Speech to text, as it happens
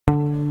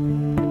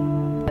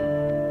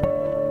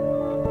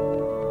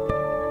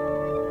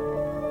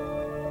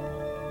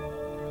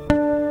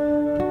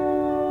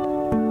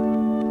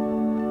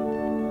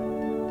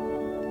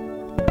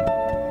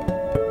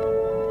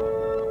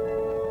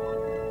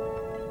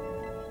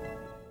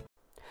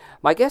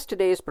My guest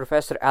today is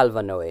Professor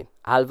Alva Noe.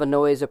 Alva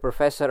Noe is a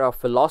professor of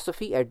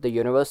philosophy at the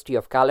University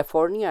of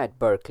California at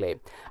Berkeley.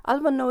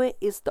 Alva Noe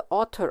is the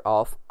author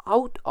of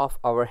Out of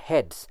Our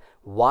Heads: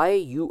 Why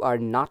You Are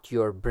Not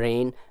Your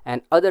Brain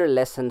and Other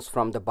Lessons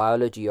from the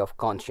Biology of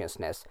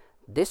Consciousness.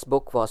 This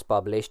book was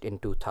published in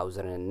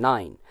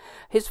 2009.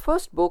 His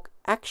first book,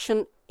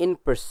 Action in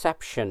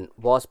Perception,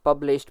 was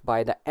published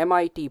by the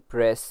MIT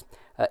Press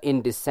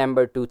in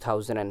December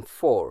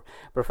 2004.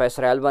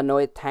 Professor Alva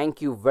Noe,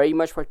 thank you very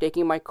much for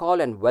taking my call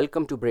and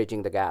welcome to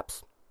Bridging the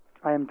Gaps.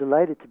 I am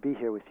delighted to be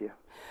here with you.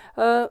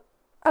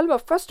 Alva,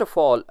 first of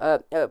all,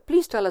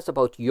 please tell us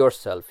about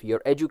yourself,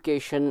 your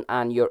education,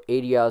 and your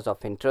areas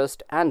of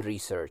interest and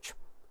research.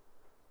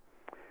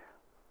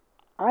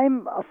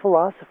 I'm a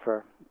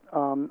philosopher.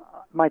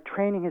 My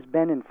training has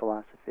been in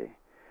philosophy,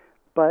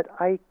 but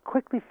I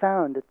quickly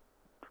found that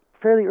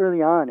fairly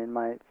early on in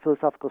my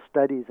philosophical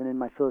studies and in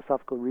my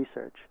philosophical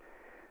research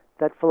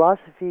that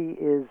philosophy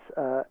is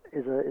a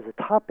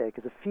topic,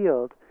 is a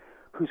field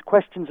whose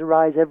questions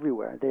arise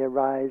everywhere. They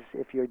arise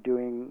if you're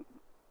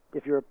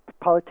a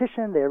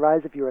politician, they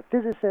arise if you're a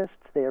physicist,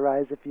 they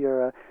arise if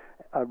you're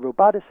a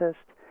roboticist,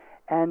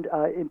 and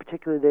in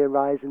particular they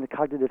arise in the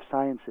cognitive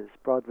sciences,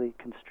 broadly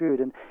construed.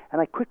 And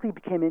I quickly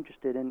became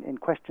interested in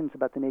questions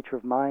about the nature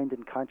of mind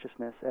and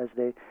consciousness as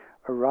they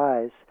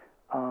arise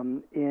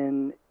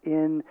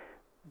in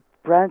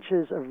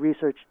branches of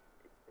research,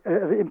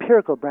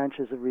 empirical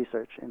branches of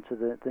research into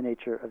the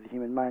nature of the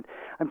human mind.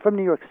 I'm from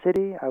New York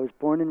City. I was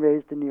born and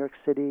raised in New York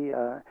City.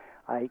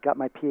 I got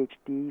my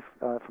PhD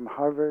from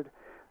Harvard,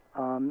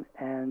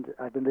 and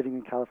I've been living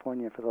in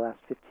California for the last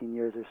 15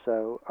 years or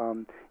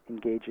so,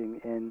 engaging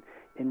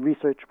in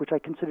research, which I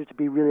consider to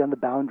be really on the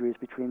boundaries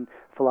between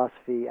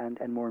philosophy and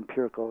more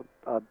empirical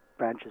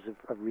branches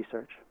of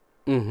research.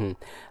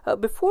 Mm-hmm.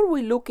 Before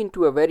we look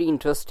into a very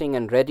interesting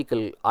and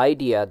radical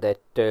idea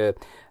that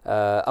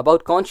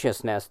about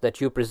consciousness that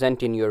you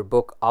present in your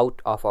book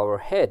Out of Our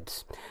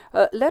Heads,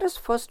 let us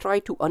first try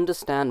to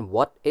understand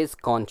what is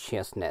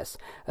consciousness.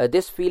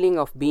 This feeling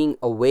of being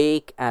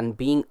awake and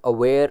being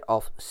aware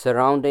of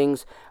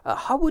surroundings,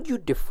 how would you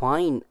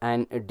define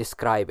and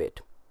describe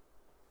it?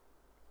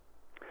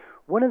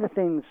 One of the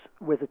things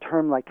with a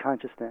term like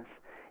consciousness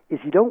is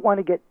you don't want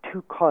to get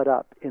too caught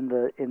up in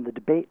the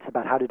debates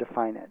about how to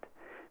define it,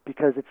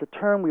 because it's a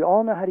term we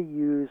all know how to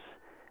use,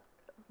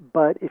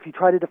 but if you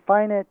try to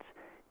define it,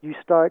 you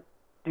start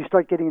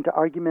getting into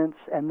arguments,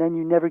 and then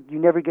you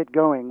never get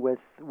going with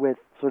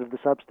sort of the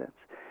substance.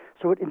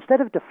 So instead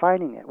of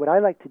defining it, what I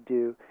like to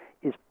do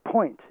is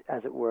point,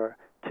 as it were,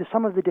 to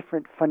some of the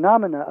different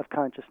phenomena of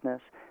consciousness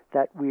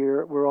that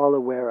we're all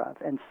aware of,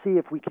 and see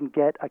if we can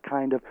get a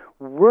kind of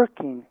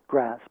working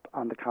grasp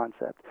on the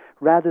concept,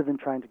 rather than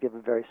trying to give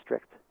a very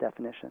strict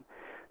definition.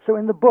 So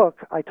in the book,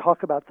 I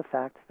talk about the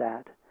fact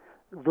that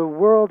the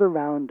world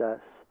around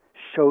us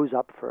shows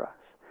up for us.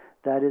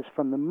 That is,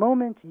 from the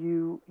moment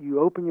you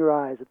open your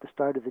eyes at the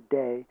start of the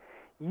day,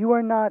 you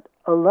are not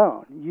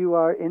alone. You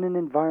are in an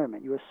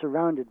environment. You are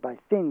surrounded by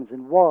things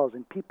and walls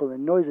and people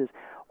and noises,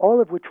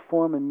 all of which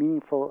form a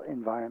meaningful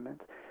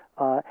environment.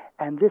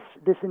 And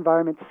this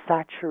environment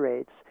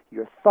saturates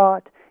your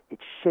thought, it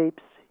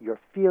shapes your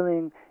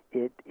feeling,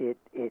 it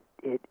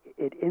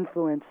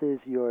influences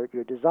your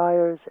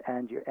desires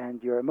and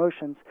your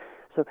emotions.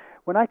 So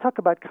when I talk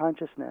about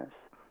consciousness,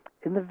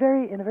 in a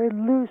very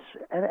loose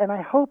and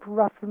I hope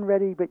rough and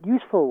ready but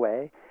useful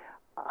way,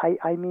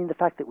 I mean the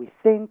fact that we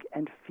think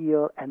and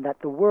feel and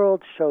that the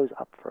world shows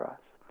up for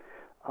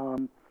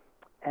us.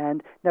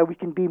 And now we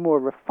can be more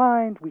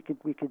refined. We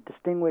could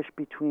distinguish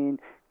between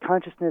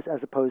consciousness as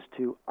opposed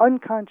to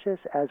unconscious,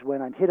 as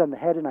when I'm hit on the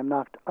head and I'm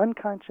knocked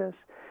unconscious.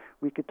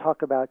 We could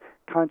talk about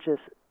conscious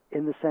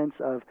in the sense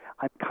of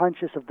I'm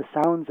conscious of the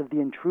sounds of the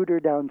intruder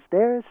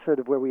downstairs, sort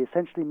of where we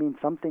essentially mean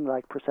something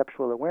like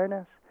perceptual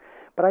awareness.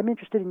 But I'm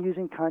interested in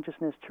using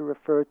consciousness to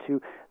refer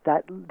to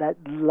that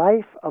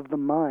life of the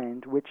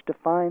mind which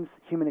defines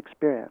human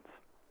experience.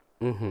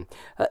 Mm-hmm.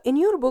 In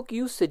your book,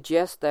 you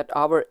suggest that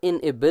our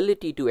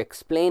inability to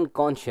explain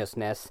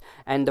consciousness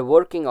and the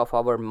working of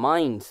our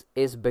minds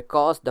is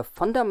because the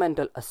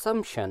fundamental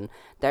assumption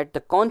that the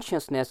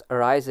consciousness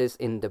arises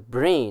in the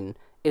brain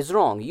is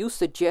wrong. You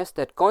suggest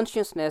that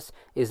consciousness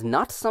is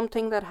not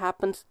something that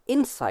happens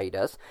inside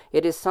us.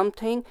 It is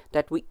something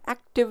that we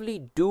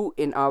actively do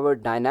in our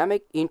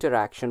dynamic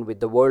interaction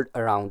with the world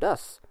around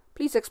us.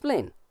 Please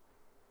explain.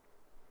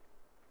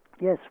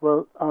 Yes,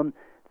 well,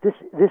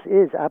 This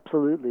is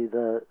absolutely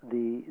the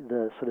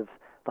sort of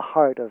the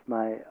heart of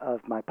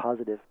my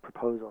positive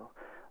proposal,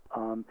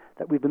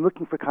 that we've been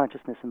looking for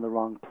consciousness in the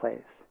wrong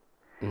place.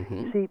 Mm-hmm.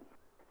 You see,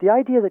 the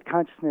idea that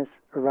consciousness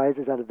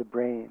arises out of the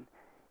brain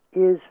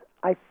is,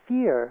 I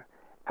fear,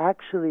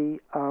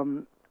 actually. I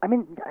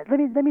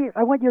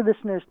want your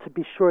listeners to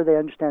be sure they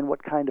understand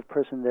what kind of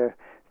person they're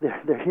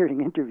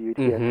hearing interviewed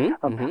here.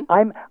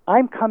 Mm-hmm.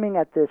 I'm coming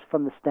at this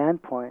from the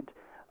standpoint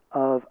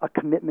of a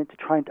commitment to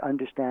trying to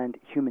understand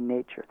human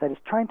nature. That is,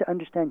 trying to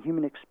understand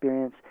human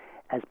experience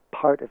as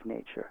part of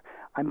nature.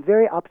 I'm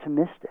very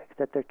optimistic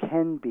that there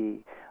can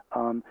be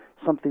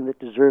something that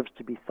deserves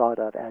to be thought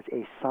of as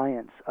a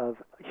science of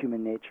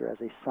human nature, as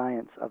a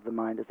science of the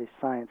mind, as a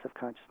science of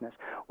consciousness.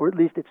 Or at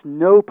least it's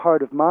no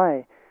part of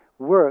my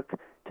work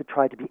to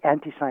try to be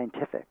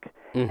anti-scientific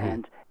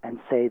and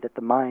say that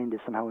the mind is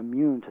somehow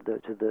immune to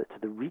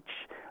the reach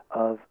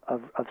of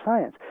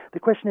science. The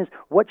question is,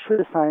 what should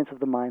a science of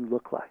the mind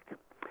look like?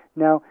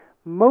 Now,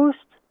 most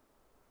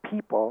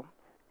people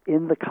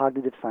in the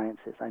cognitive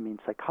sciences, I mean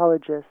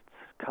psychologists,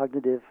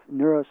 cognitive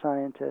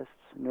neuroscientists,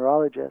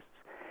 neurologists,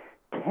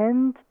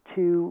 tend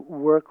to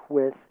work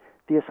with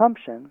the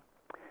assumption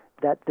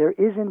that there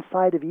is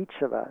inside of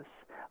each of us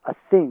a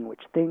thing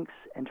which thinks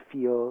and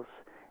feels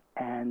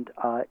and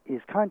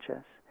is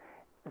conscious.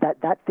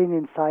 That thing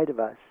inside of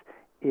us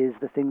is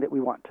the thing that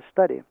we want to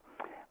study.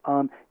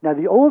 Now,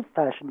 the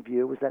old-fashioned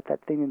view was that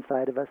thing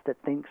inside of us that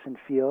thinks and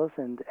feels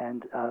and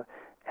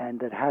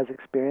that has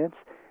experience,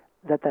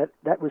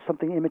 that was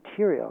something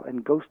immaterial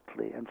and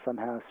ghostly and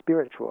somehow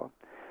spiritual.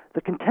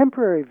 The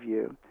contemporary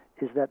view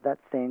is that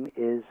thing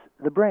is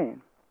the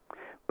brain.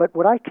 But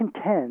what I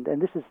contend,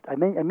 and I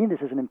mean this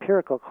as an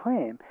empirical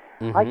claim,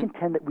 I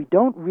contend that we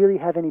don't really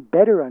have any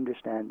better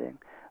understanding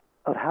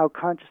of how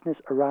consciousness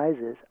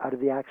arises out of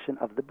the action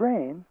of the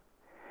brain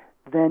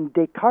than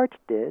Descartes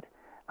did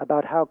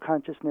about how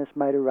consciousness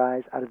might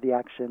arise out of the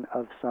action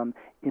of some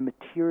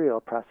immaterial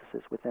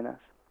processes within us.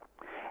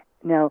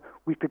 Now,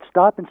 we could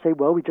stop and say,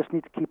 well, we just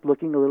need to keep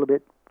looking a little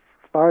bit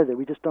farther.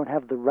 We just don't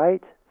have the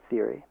right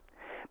theory.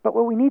 But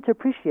what we need to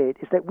appreciate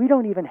is that we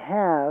don't even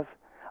have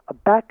a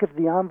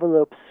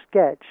back-of-the-envelope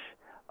sketch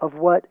of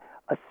what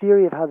a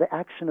theory of how the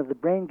action of the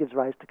brain gives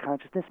rise to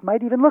consciousness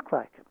might even look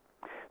like.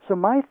 So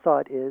my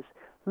thought is,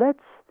 let's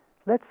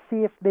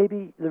see if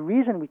maybe the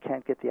reason we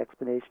can't get the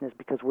explanation is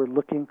because we're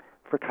looking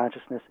for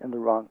consciousness in the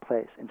wrong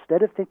place.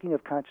 Instead of thinking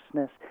of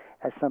consciousness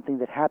as something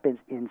that happens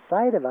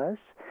inside of us,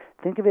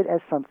 think of it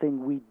as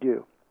something we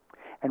do.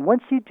 And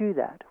once you do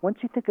that, once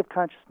you think of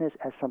consciousness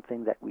as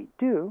something that we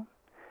do,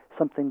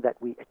 something that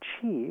we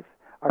achieve,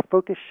 our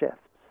focus shifts.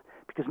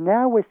 Because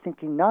now we're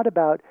thinking not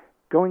about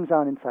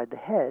goings-on inside the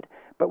head,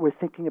 but we're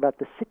thinking about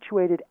the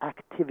situated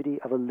activity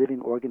of a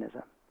living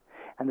organism.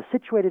 And the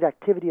situated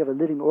activity of a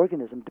living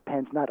organism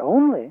depends not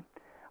only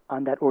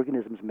on that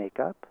organism's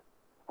makeup,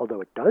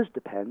 although it does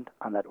depend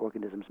on that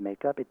organism's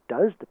makeup, it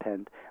does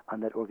depend on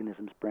that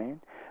organism's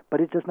brain,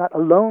 but it does not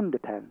alone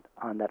depend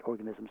on that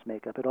organism's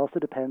makeup. It also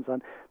depends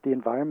on the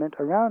environment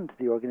around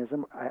the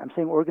organism. I'm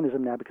saying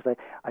organism now because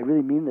I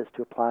really mean this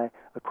to apply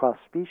across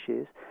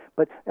species,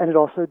 and it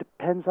also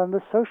depends on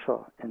the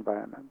social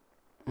environment.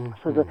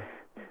 Mm-hmm.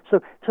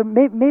 So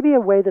maybe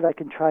a way that I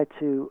can try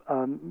to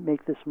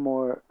make this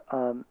more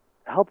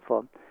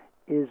helpful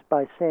is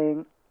by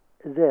saying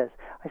this.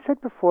 I said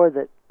before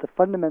that the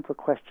fundamental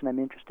question I'm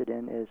interested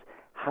in is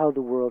how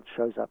the world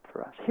shows up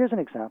for us. Here's an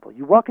example.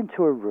 You walk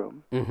into a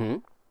room,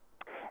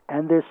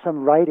 and there's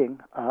some writing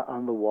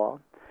on the wall,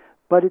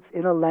 but it's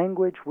in a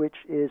language which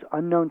is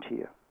unknown to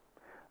you.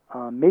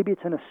 Maybe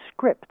it's in a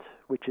script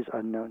which is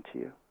unknown to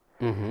you.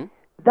 Mm-hmm.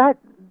 That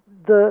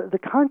the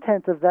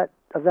content of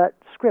that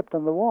script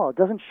on the wall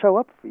doesn't show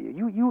up for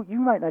you. You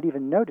might not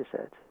even notice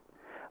it.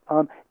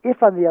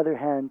 If, on the other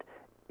hand,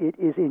 it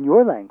is in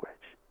your language,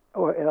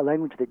 or in a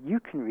language that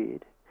you can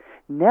read,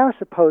 now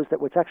suppose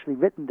that what's actually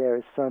written there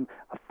is some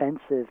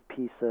offensive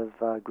piece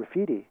of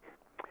graffiti.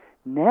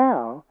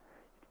 Now,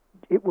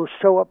 it will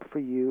show up for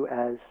you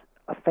as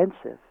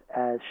offensive,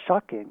 as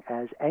shocking,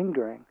 as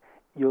angering.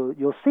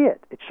 You'll see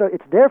it.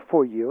 It's there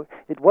for you.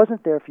 It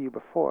wasn't there for you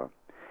before.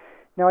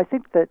 Now, I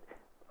think that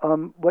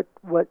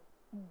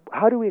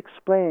how do we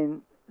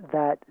explain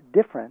that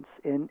difference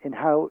in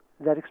how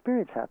that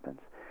experience happens?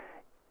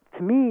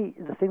 To me,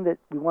 the thing that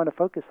we want to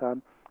focus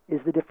on is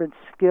the different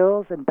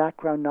skills and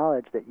background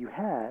knowledge that you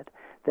had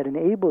that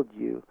enabled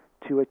you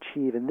to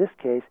achieve, in this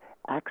case,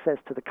 access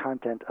to the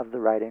content of the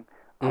writing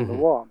on the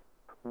wall.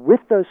 With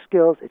those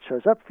skills, it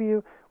shows up for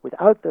you.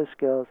 Without those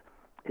skills,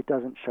 it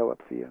doesn't show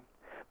up for you.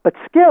 But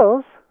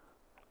skills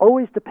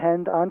always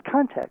depend on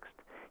context.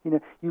 You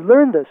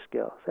learn those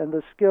skills, and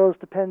those skills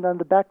depend on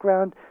the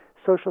background,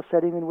 social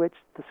setting in which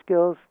the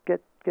skills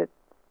get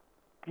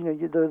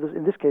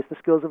in this case, the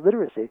skills of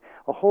literacy.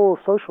 A whole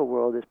social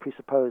world is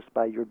presupposed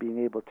by your being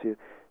able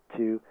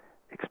to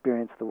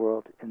experience the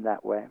world in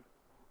that way.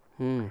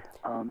 And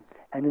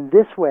in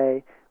this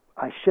way,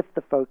 I shift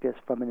the focus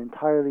from an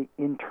entirely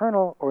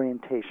internal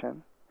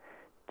orientation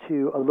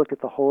to a look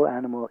at the whole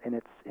animal in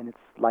its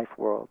life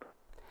world.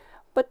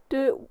 But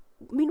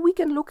we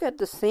can look at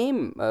the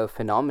same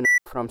phenomenon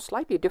from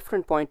slightly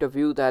different point of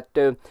view, that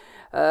to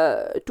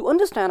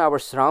understand our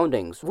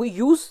surroundings, we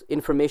use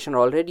information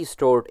already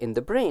stored in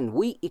the brain.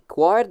 We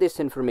acquire this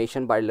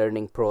information by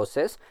learning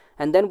process,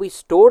 and then we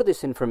store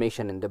this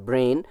information in the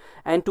brain.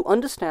 And to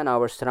understand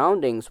our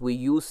surroundings, we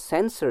use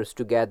sensors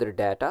to gather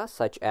data,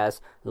 such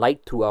as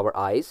light through our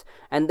eyes,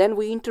 and then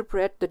we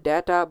interpret the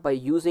data by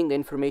using the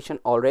information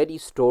already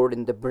stored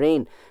in the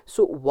brain.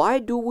 So why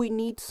do we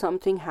need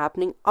something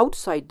happening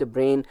outside the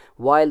brain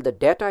while the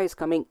data is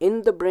coming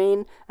in the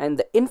brain, and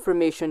the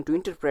information to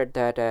interpret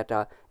that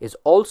data is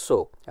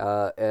also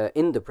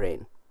in the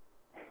brain?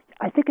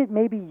 I think it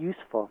may be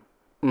useful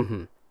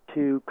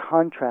to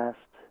contrast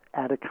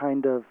at a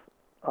kind of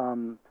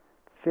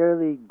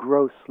fairly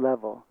gross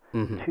level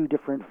two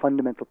different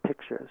fundamental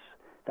pictures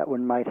that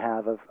one might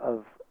have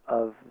of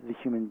the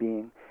human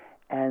being.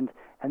 And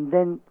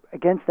then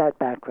against that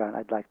background,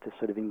 I'd like to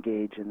sort of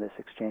engage in this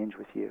exchange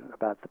with you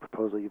about the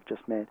proposal you've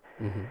just made.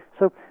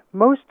 So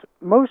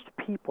most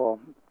people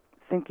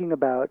thinking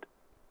about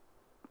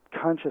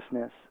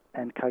consciousness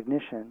and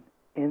cognition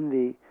in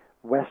the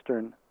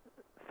Western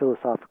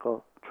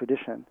philosophical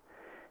tradition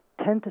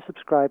tend to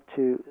subscribe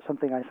to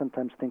something I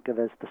sometimes think of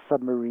as the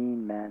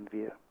submarine man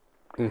view.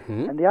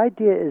 And the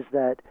idea is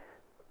that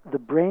the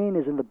brain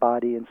is in the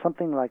body in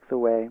something like the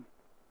way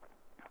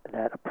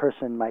that a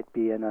person might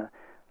be in a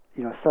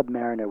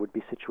submariner would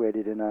be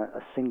situated in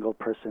a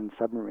single-person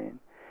submarine.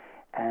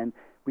 And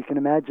we can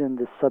imagine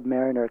this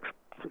submariner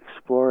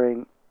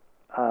exploring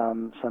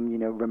some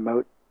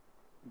remote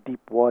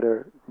deep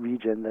water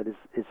region that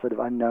is sort of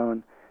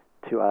unknown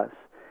to us.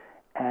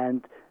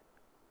 And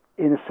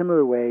in a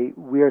similar way,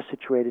 we are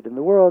situated in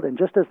the world, and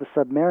just as the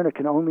submariner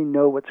can only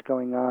know what's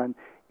going on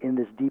in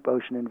this deep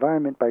ocean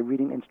environment by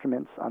reading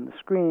instruments on the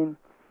screen,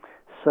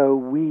 so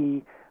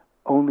we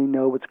only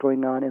know what's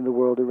going on in the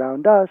world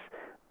around us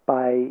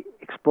by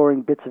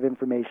exploring bits of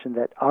information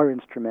that our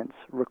instruments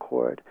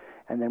record.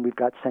 And then we've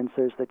got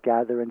sensors that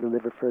gather and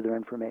deliver further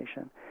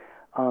information.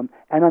 And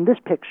on this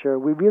picture,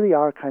 we really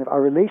are kind of,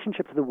 our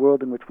relationship to the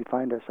world in which we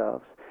find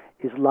ourselves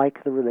is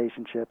like the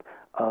relationship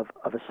of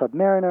a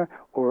submariner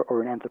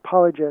or an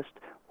anthropologist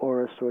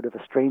or a sort of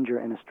a stranger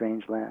in a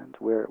strange land.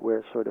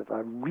 We're sort of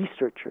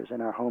researchers in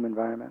our home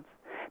environments.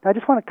 Now, I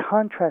just want to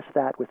contrast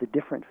that with a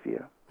different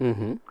view,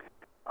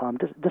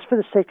 just for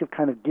the sake of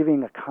kind of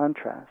giving a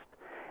contrast.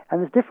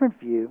 And this different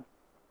view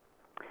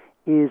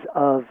is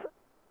of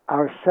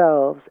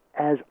ourselves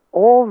as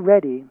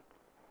already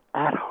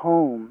at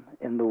home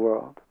in the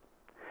world.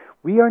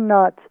 We are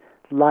not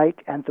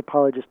like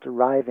anthropologists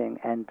arriving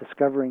and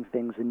discovering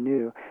things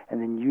anew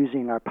and then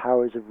using our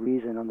powers of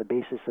reason on the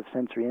basis of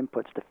sensory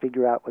inputs to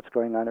figure out what's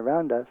going on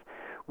around us.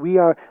 We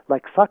are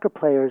like soccer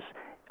players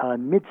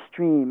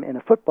midstream in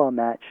a football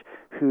match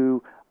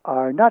who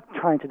are not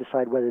trying to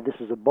decide whether this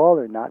is a ball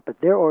or not, but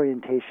their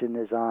orientation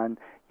is on,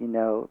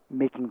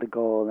 making the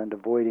goal and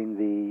avoiding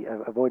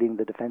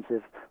the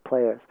defensive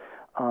players.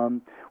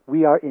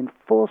 We are in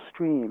full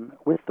stream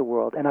with the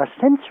world, and our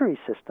sensory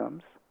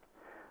systems,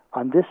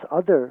 on this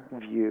other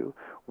view,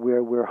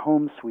 where we're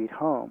home sweet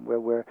home, where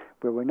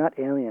we're not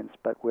aliens,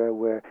 but where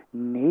we're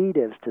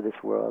natives to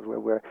this world, where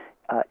we're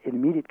in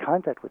immediate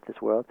contact with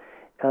this world,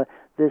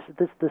 the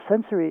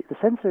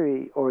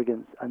sensory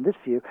organs on this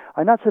view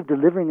are not sort of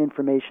delivering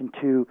information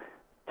to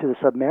the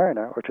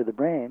submariner or to the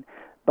brain,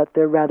 but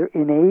they're rather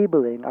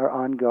enabling our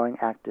ongoing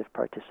active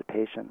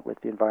participation with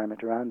the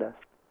environment around us.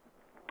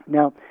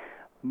 Now,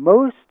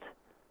 one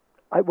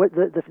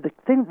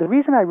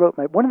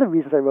of the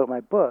reasons I wrote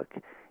my book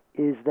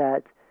is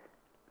that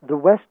the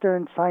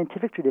Western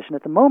scientific tradition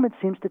at the moment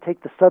seems to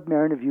take the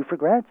submariner view for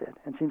granted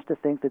and seems to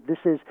think that this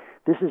is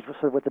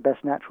sort of what the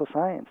best natural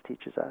science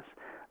teaches us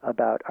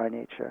about our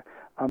nature.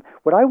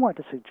 What I want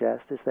to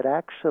suggest is that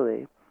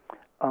actually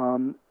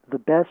the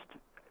best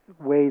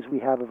ways we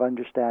have of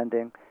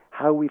understanding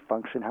how we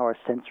function, how our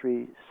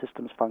sensory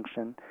systems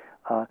function,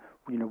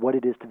 what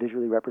it is to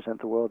visually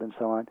represent the world and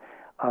so on,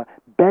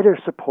 better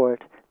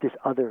support this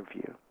other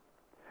view.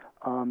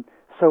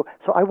 So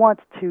I want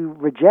to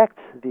reject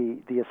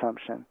the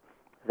assumption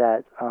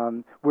that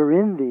we're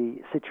in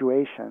the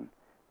situation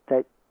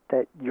that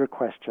your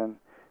question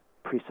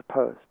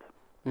presupposed.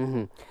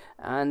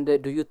 And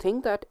do you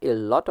think that a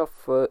lot of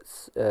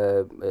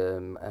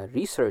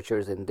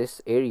researchers in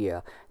this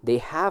area, they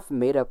have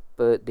made up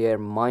their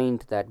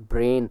mind that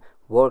brain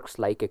works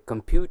like a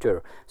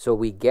computer? So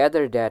we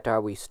gather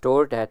data, we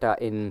store data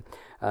in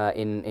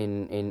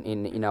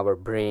our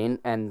brain,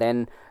 and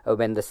then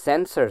when the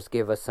sensors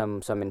give us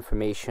some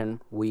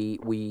information, we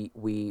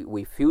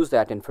fuse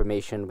that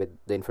information with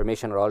the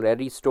information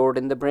already stored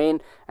in the brain,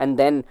 and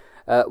then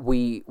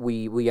we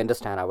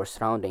understand our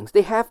surroundings.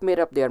 They have made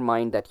up their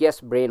mind that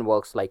yes, brain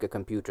works like a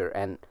computer,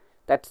 and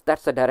that's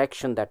the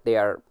direction that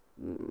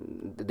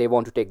they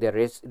want to take their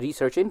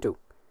research into.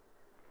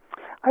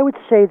 I would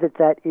say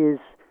that is,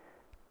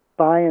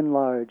 by and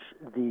large,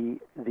 the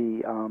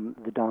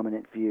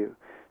dominant view.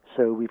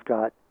 So we've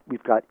got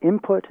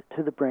input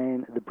to the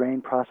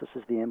brain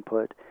processes the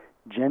input,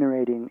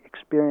 generating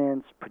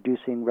experience,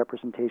 producing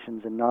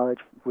representations and knowledge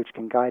which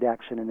can guide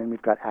action, and then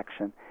we've got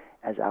action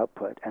as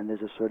output. And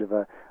there's a sort of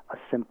a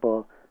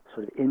simple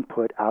sort of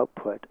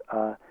input-output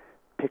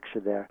picture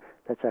there.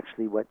 That's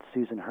actually what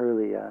Susan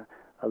Hurley, a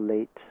a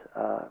late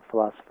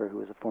philosopher who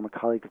was a former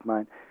colleague of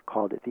mine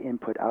called it the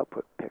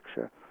input-output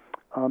picture.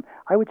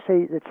 I would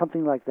say that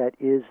something like that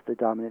is the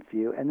dominant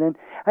view. And then,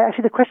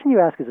 actually, the question you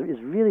ask is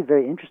really a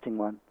very interesting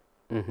one,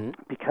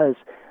 because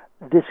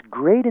this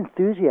great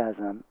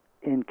enthusiasm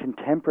in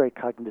contemporary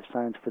cognitive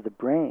science for the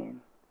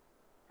brain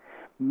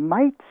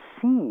might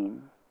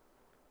seem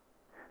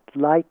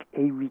like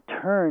a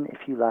return,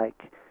 if you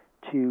like,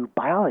 to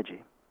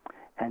biology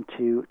and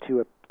to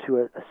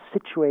a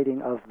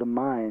situating of the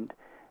mind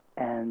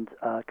and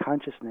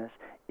consciousness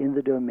in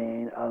the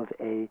domain of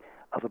a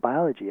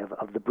biology,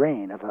 of the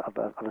brain, of a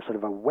sort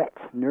of a wet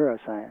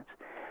neuroscience.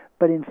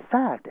 But in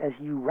fact, as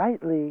you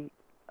rightly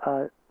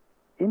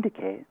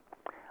indicate,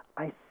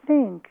 I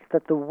think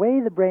that the way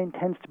the brain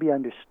tends to be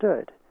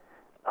understood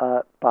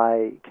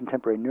by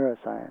contemporary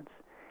neuroscience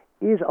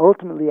is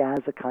ultimately as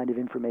a kind of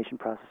information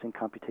processing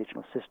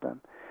computational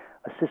system,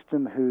 a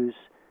system whose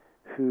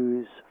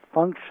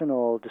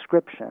functional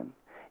description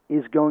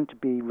is going to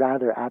be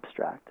rather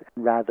abstract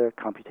and rather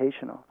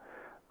computational.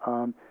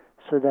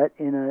 So that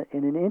in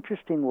an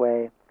interesting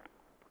way,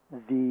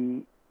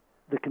 the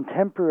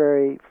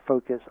contemporary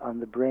focus on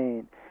the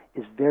brain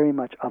is very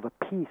much of a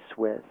piece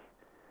with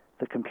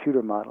the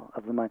computer model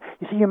of the mind.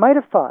 You see, you might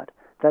have thought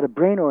that a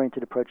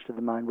brain-oriented approach to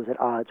the mind was at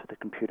odds with a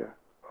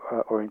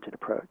computer-oriented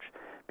approach,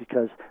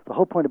 because the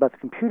whole point about the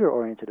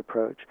computer-oriented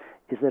approach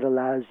is that it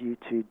allows you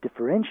to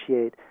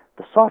differentiate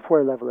the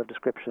software level of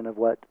description of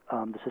what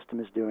the system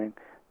is doing,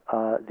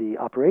 the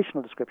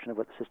operational description of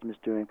what the system is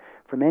doing,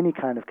 from any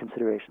kind of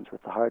considerations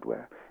with the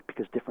hardware,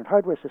 because different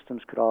hardware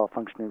systems could all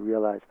functionally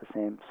realize the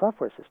same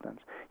software systems.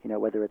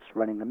 Whether it's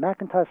running a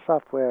Macintosh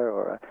software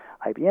or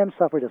a IBM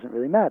software doesn't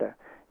really matter.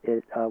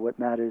 What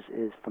matters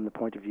is, from the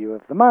point of view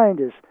of the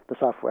mind, is the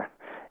software.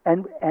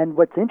 And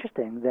what's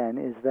interesting then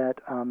is that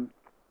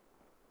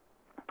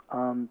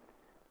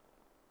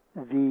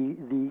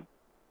the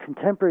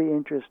contemporary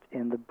interest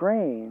in the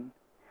brain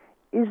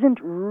isn't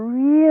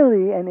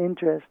really an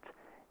interest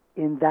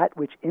in that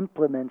which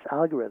implements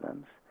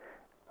algorithms.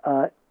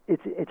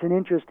 It's an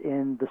interest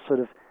in the sort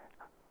of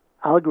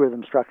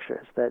algorithm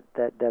structures that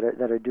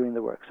are doing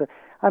the work. So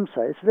I'm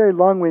sorry, it's a very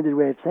long-winded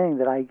way of saying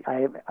that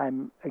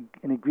I'm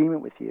in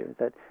agreement with you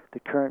that the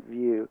current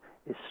view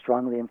is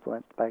strongly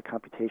influenced by a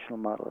computational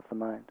model of the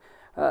mind.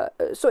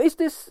 So is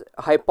this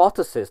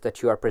hypothesis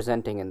that you are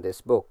presenting in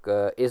this book,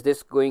 is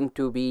this going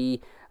to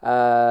be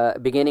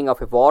beginning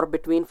of a war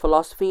between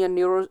philosophy and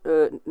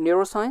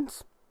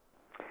neuroscience?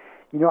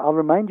 I'll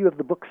remind you of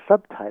the book's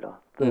subtitle.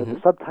 The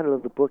subtitle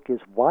of the book is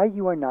Why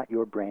You Are Not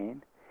Your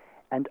Brain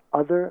and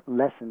Other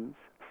Lessons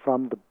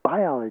from the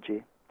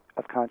Biology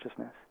of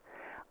Consciousness.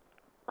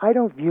 I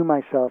don't view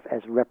myself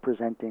as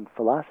representing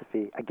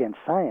philosophy against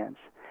science.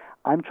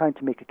 I'm trying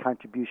to make a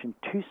contribution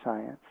to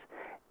science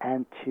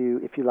and to,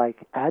 if you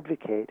like,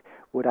 advocate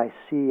what I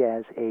see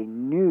as a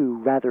new,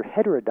 rather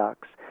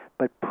heterodox,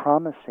 but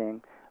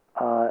promising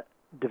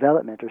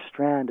development or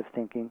strand of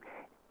thinking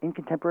in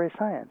contemporary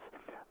science,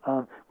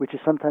 which is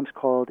sometimes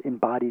called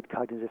embodied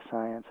cognitive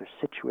science or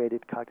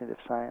situated cognitive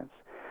science,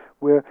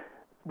 where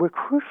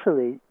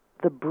crucially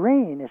the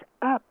brain is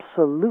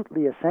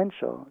absolutely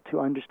essential to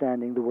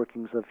understanding the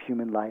workings of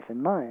human life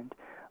and mind.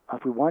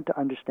 If we want to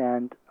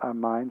understand our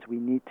minds, we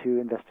need to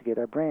investigate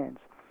our brains.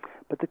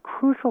 But the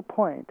crucial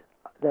point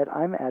that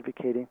I'm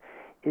advocating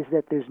is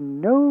that there's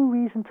no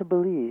reason to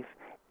believe,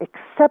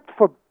 except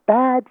for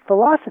bad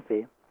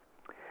philosophy,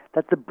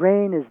 that the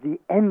brain is the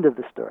end of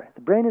the story.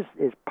 The brain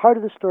is part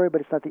of the story,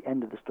 but it's not the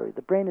end of the story.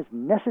 The brain is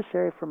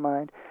necessary for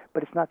mind,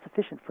 but it's not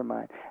sufficient for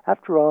mind.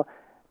 After all,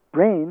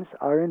 brains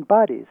are in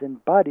bodies,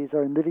 and bodies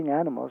are in living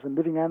animals, and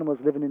living animals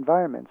live in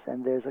environments,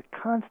 and there's a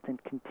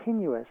constant,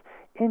 continuous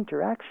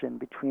interaction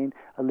between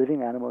a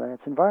living animal and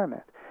its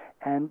environment.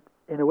 And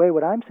in a way,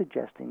 what I'm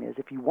suggesting is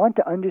if you want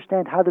to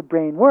understand how the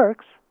brain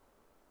works,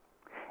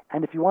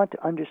 and if you want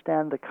to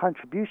understand the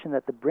contribution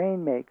that the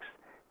brain makes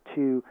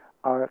to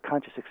our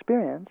conscious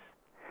experience,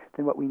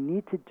 then what we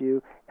need to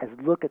do is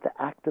look at the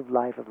active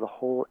life of the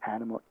whole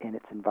animal in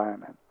its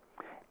environment.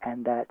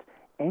 And that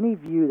any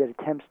view that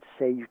attempts to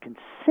say you can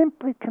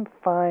simply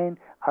confine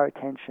our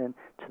attention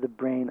to the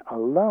brain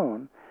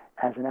alone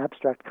as an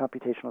abstract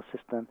computational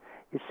system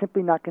is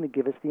simply not going to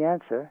give us the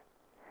answer.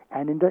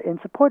 And in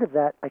support of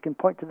that, I can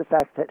point to the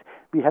fact that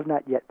we have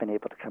not yet been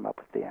able to come up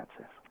with the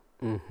answers.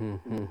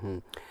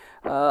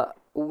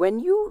 When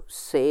you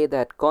say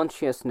that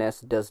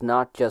consciousness does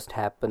not just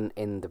happen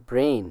in the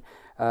brain,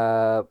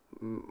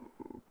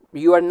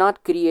 you are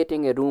not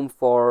creating a room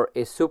for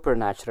a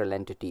supernatural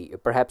entity,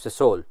 perhaps a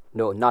soul.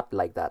 No, not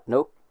like that,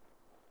 no?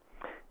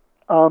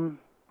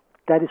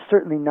 That is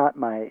certainly not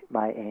my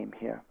aim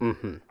here.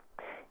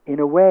 In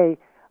a way,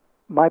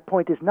 my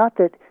point is not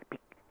that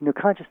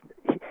consciousness...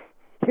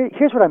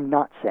 Here's what I'm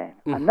not saying.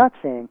 I'm not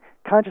saying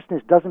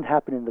consciousness doesn't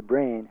happen in the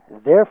brain,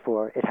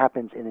 therefore it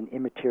happens in an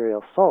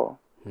immaterial soul.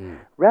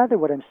 Rather,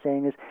 what I'm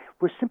saying is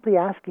we're simply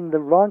asking the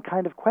wrong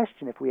kind of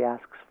question if we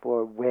ask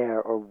for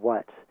where or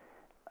what.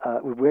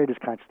 Where does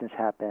consciousness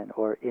happen,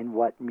 or in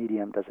what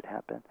medium does it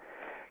happen?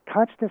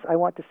 Consciousness, I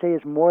want to say,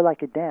 is more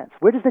like a dance.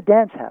 Where does the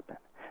dance happen?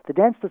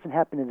 The dance doesn't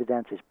happen in the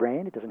dancer's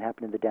brain. It doesn't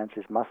happen in the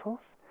dancer's muscles.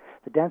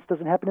 The dance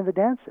doesn't happen in the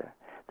dancer.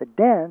 The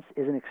dance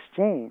is an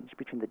exchange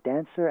between the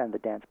dancer and the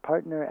dance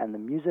partner and the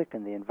music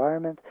and the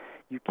environment.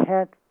 You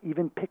can't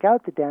even pick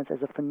out the dance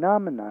as a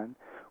phenomenon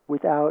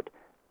without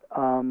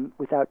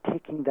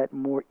taking that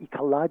more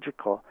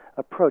ecological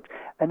approach.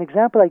 An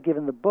example I give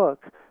in the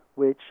book,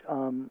 which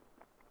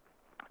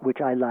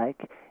I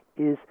like,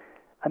 is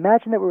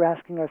imagine that we're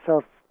asking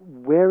ourselves,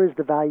 where is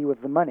the value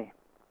of the money?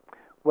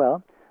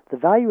 Well, the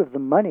value of the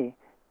money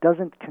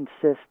doesn't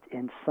consist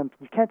in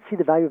you can't see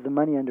the value of the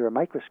money under a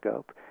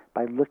microscope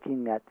by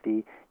looking at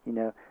the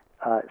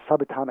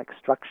subatomic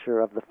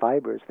structure of the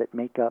fibers that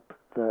make up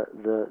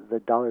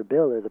the dollar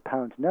bill or the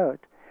pound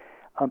note,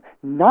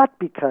 not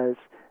because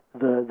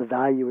the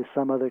value is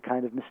some other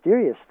kind of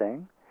mysterious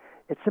thing.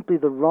 It's simply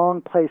the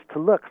wrong place to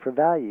look for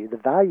value. The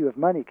value of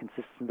money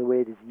consists in the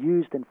way it is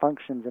used and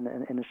functions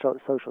in a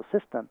social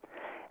system.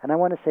 And I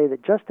want to say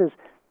that just as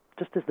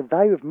the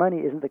value of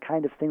money isn't the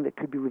kind of thing that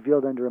could be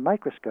revealed under a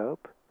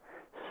microscope,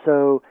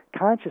 so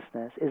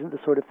consciousness isn't the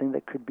sort of thing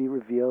that could be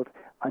revealed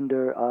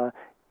under a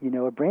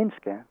brain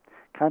scan.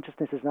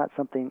 Consciousness is not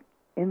something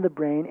in the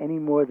brain any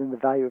more than the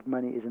value of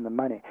money is in the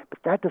money. But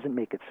that doesn't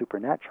make it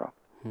supernatural.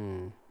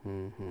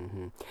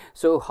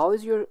 So how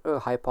is your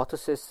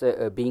hypothesis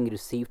being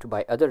received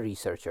by other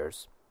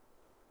researchers?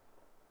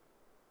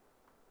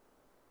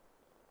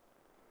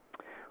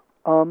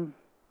 I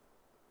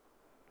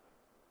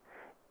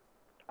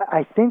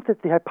think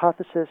that the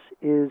hypothesis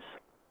is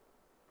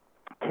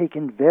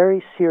taken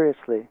very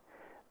seriously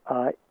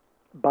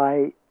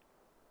by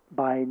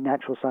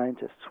natural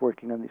scientists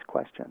working on these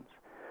questions,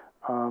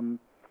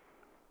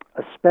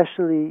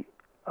 especially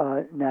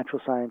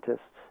natural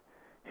scientists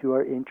who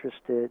are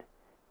interested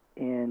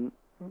in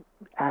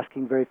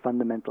asking very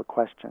fundamental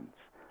questions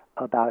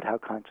about how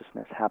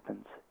consciousness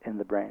happens in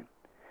the brain.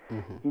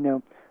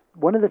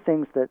 One of the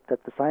things that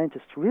the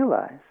scientists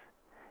realize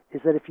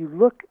is that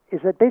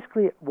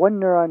basically one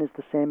neuron is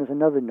the same as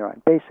another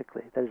neuron,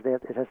 basically. That is,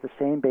 it has the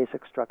same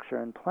basic structure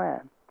and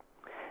plan.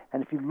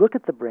 And if you look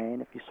at the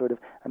brain, if you sort of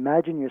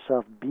imagine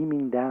yourself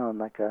beaming down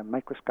like a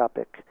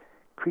microscopic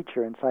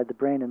creature inside the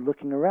brain and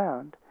looking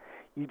around,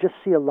 you just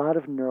see a lot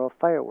of neural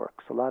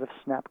fireworks, a lot of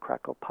snap,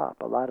 crackle, pop,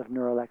 a lot of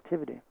neural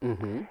activity.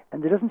 And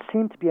there doesn't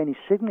seem to be any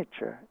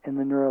signature in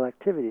the neural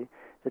activity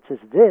that says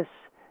this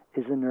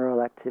is the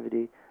neural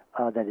activity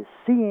that is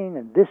seeing,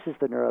 and this is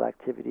the neural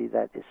activity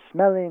that is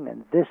smelling,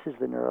 and this is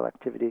the neural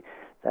activity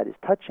that is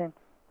touching.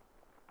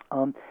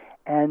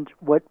 And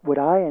what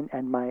I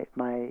and my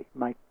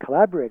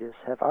collaborators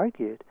have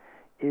argued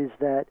is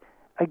that,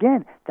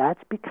 again,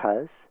 that's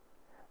because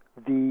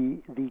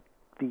the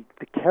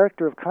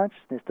character of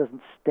consciousness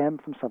doesn't stem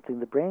from something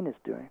the brain is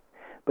doing.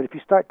 But if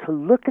you start to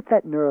look at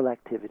that neural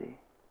activity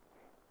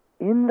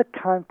in the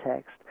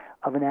context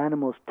of an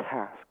animal's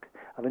task,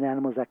 of an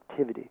animal's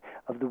activity,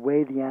 of the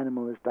way the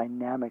animal is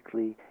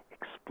dynamically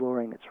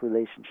exploring its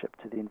relationship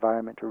to the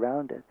environment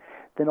around it,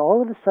 then all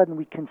of a sudden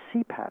we can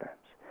see patterns.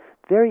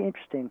 Very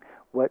interesting,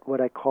 what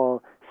I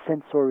call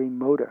sensory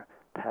motor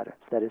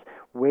patterns. That is,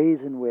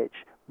 ways in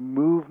which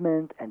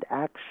movement and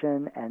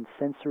action and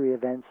sensory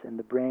events in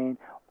the brain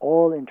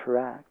all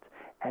interact.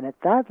 And at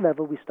that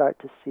level, we start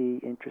to see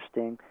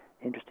interesting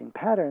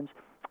patterns.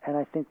 And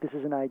I think this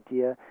is an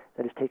idea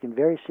that is taken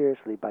very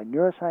seriously by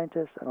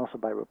neuroscientists and also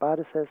by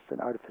roboticists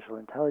and artificial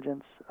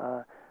intelligence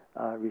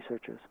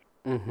researchers.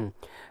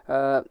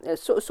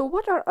 So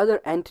what are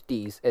other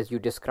entities, as you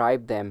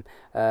describe them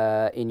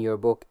in your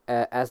book,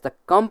 as the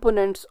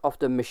components of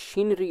the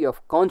machinery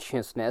of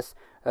consciousness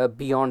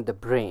beyond the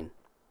brain?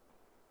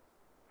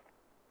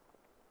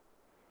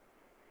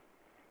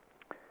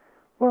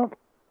 Well,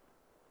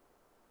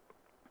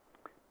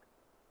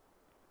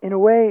 in a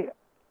way,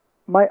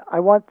 I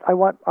want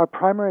our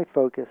primary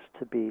focus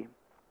to be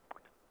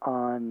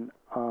on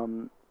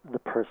the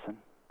person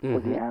or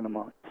the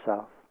animal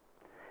itself.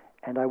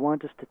 And I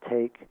want us to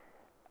take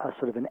a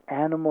sort of an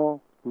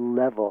animal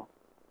level,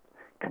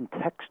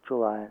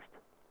 contextualized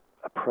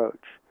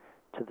approach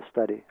to the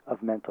study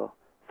of mental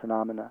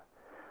phenomena.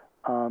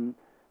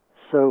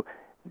 So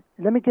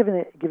let me give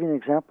you an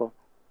example.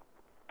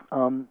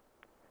 You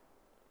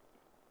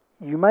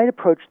might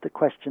approach the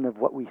question of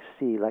what we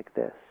see like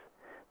this.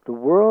 The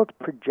world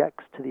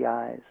projects to the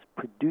eyes,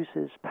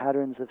 produces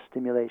patterns of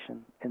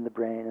stimulation in the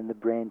brain, and the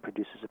brain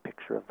produces a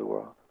picture of the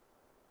world.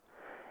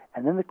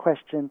 And then the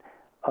question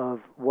of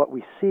what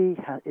we see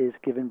is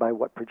given by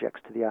what projects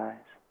to the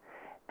eyes.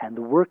 And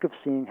the work of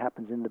seeing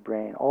happens in the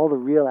brain. All the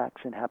real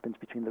action happens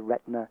between the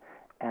retina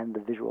and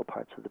the visual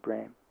parts of the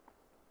brain.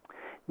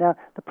 Now,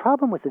 the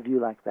problem with a view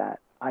like that,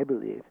 I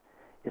believe,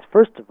 is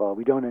first of all,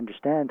 we don't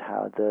understand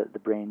how the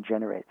brain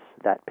generates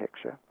that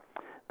picture.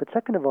 But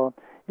second of all,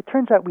 it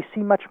turns out we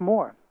see much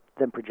more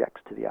than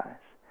projects to the eyes.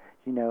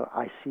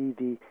 I see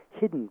the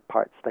hidden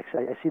parts, like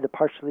I see the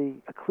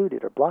partially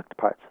occluded or blocked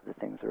parts of the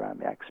things around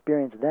me. I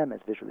experience them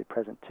as visually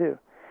present too.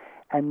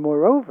 And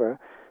moreover,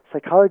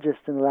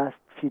 psychologists in the last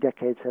few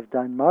decades have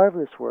done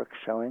marvelous work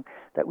showing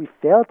that we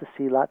fail to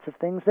see lots of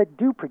things that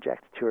do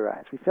project to our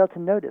eyes. We fail to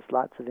notice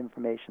lots of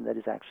information that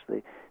is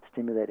actually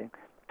stimulating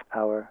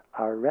our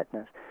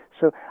retinas.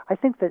 So I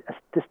think that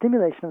the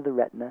stimulation of the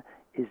retina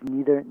is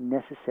neither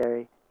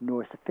necessary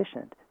nor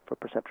sufficient for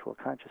perceptual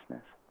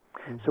consciousness.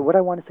 Mm-hmm. So what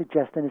I want to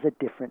suggest then is a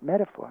different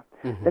metaphor.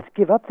 Mm-hmm. Let's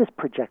give up this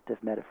projective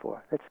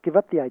metaphor. Let's give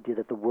up the idea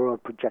that the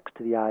world projects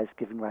to the eyes,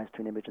 giving rise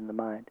to an image in the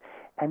mind,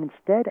 and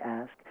instead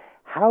ask,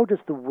 how does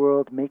the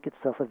world make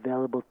itself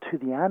available to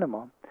the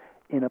animal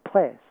in a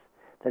place?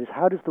 That is,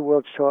 how does the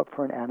world show up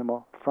for an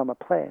animal from a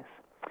place?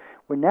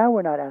 We're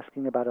not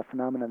asking about a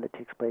phenomenon that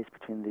takes place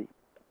between the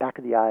back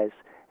of the eyes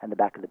and the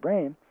back of the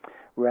brain.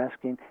 We're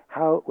asking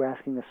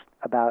this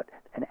about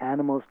an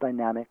animal's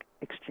dynamic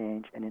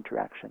exchange and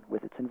interaction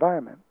with its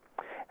environment.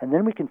 And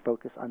then we can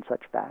focus on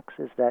such facts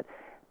as that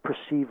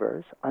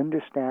perceivers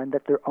understand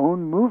that their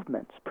own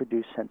movements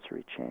produce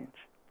sensory change.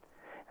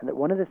 And that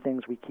one of the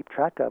things we keep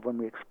track of when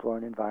we explore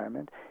an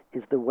environment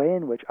is the way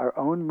in which our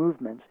own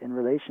movements in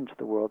relation to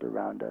the world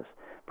around us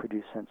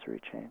produce sensory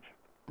change.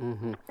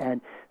 Mm-hmm.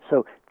 And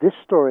so this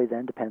story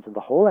then depends on the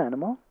whole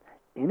animal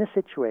in a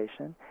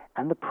situation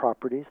and the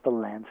properties, the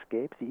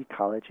landscape, the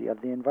ecology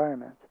of the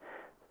environment.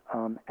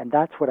 And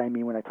that's what I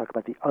mean when I talk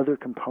about the other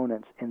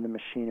components in the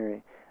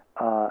machinery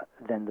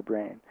than the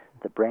brain.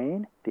 The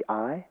brain, the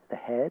eye, the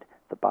head,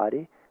 the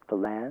body, the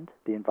land,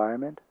 the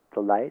environment, the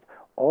light,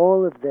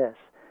 all of this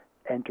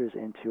enters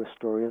into a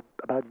story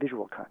about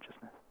visual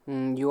consciousness.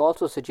 You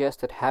also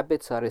suggest that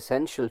habits are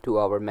essential to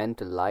our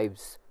mental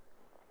lives.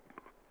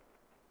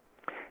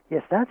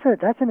 Yes, that's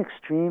an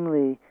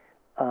extremely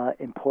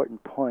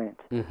important point.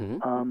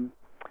 Mm-hmm.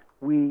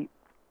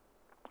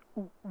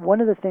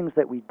 One of the things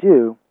that we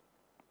do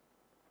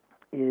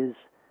is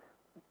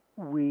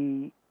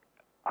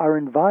our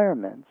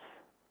environments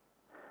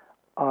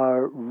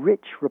are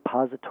rich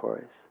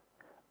repositories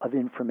of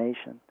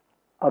information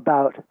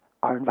about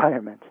our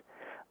environment.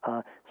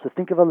 So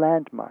think of a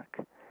landmark.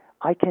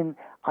 I can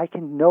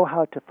know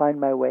how to find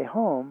my way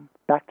home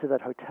back to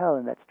that hotel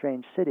in that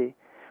strange city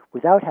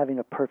without having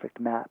a perfect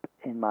map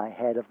in my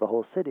head of the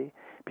whole city,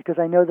 because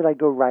I know that I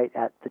go right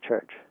at the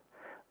church.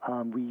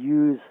 We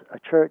use a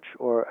church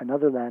or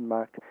another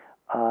landmark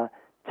to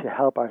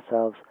help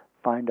ourselves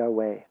find our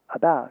way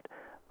about.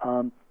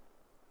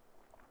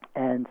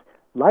 And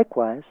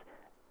likewise,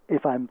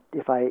 if I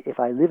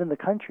live in the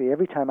country,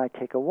 every time I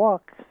take a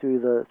walk through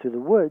the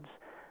woods,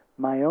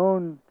 my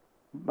own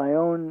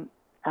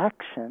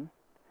action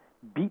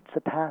beats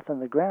a path on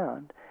the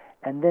ground,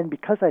 and then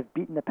because I've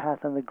beaten a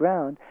path on the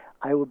ground,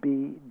 I will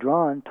be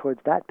drawn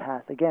towards that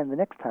path again the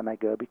next time I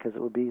go, because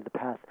it will be the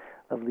path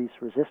of least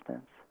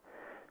resistance.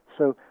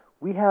 So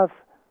we have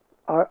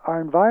our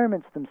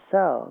environments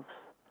themselves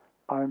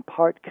are in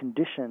part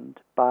conditioned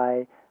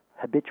by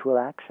habitual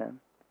action,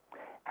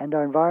 and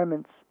our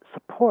environments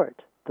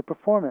support the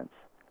performance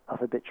of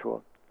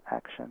habitual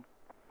action.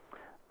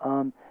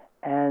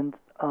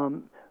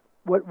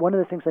 One of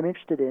the things I'm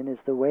interested in is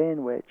the way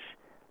in which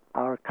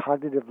our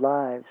cognitive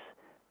lives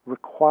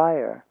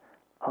require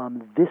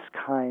this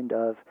kind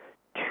of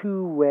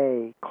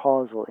two-way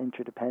causal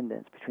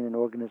interdependence between an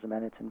organism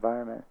and its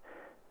environment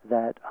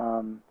that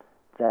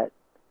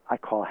I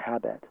call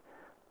habit.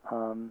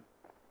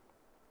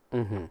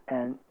 Mm-hmm.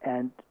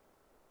 And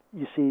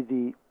you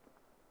see,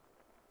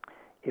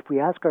 if we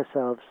ask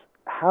ourselves,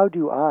 how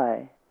do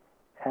I,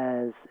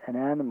 as an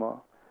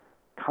animal,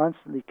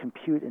 constantly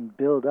compute and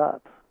build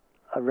up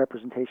a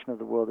representation of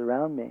the world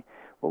around me,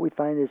 what we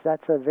find is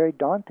that's a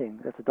daunting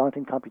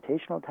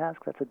computational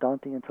task, that's a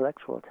daunting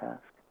intellectual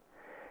task.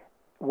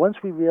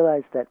 Once we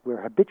realize that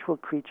we're habitual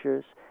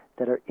creatures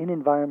that are in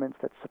environments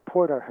that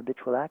support our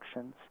habitual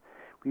actions,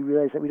 we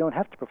realize that we don't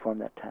have to perform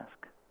that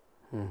task.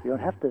 Mm-hmm.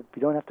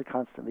 We don't have to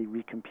constantly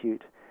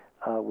recompute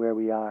where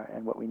we are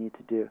and what we need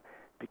to do,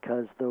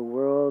 because the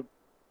world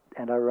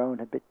and our own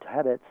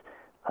habits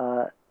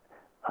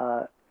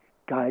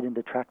guide and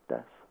attract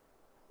us.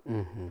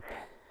 Mm-hmm.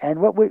 And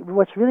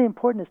what's really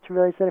important is to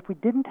realize that if we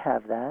didn't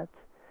have that,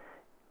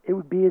 it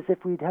would be as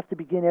if we'd have to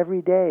begin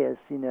every day as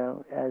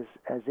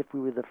if we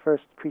were the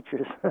first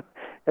creatures.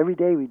 Every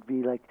day we'd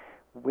be like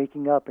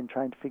waking up and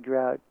trying to figure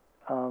out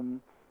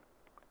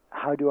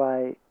how do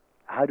I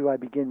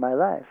begin my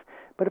life.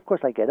 But of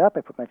course I get up,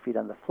 I put my feet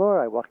on the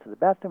floor, I walk to the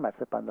bathroom, I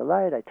flip on the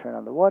light, I turn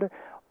on the water.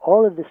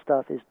 All of this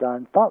stuff is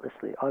done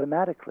thoughtlessly,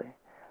 automatically.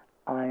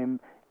 I'm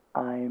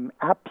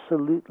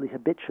absolutely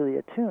habitually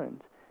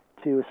attuned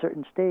to a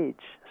certain stage,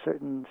 a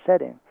certain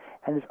setting.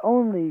 And it's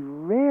only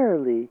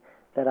rarely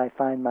that I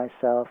find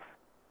myself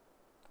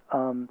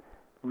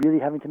really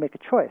having to make a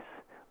choice,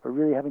 or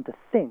really having to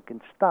think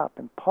and stop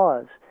and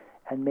pause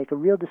and make a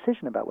real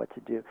decision about what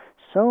to do.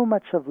 So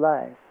much of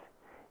life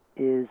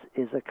is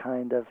a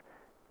kind of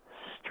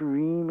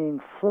streaming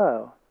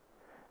flow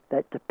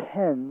that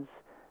depends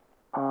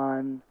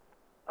on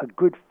a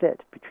good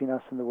fit between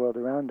us and the world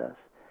around us.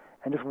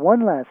 And just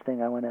one last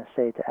thing I want to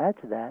say to add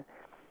to that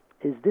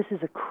is this is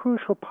a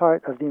crucial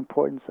part of the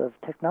importance of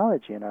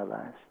technology in our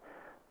lives.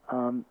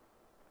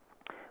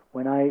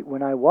 When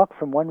I walk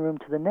from one room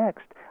to the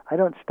next, I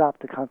don't stop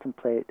to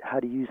contemplate how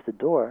to use the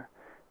door.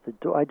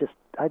 I just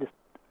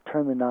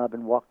turn the knob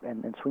and walk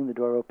and swing the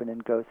door open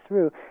and go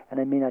through, and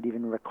I may not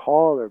even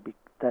recall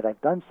that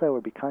I've done so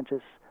or be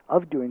conscious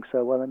of doing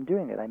so while I'm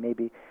doing it. I may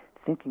be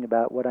thinking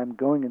about what I'm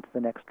going into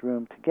the next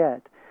room to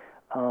get.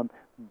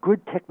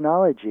 Good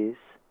technologies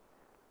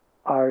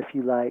are, if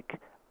you like,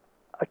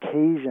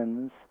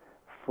 occasions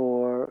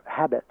for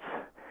habits,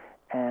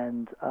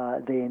 and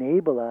they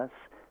enable us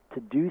to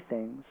do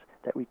things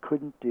that we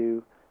couldn't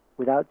do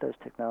without those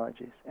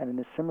technologies. And in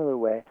a similar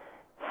way,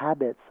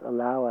 habits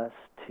allow us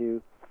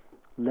to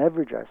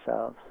leverage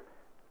ourselves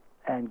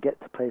and get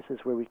to places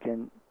where we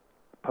can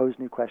pose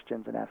new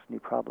questions and ask new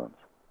problems.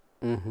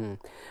 Mm-hmm.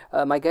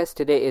 My guest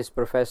today is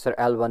Professor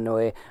Alva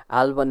Noe.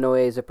 Alva Noe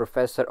is a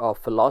professor of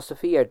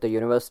philosophy at the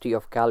University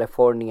of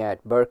California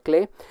at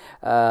Berkeley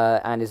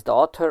and is the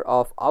author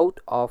of Out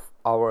of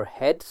Our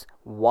Heads,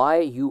 Why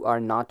You Are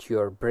Not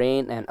Your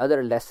Brain, and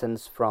Other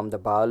Lessons from the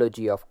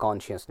Biology of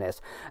Consciousness.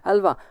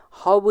 Alva,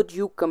 how would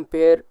you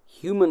compare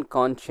human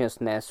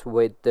consciousness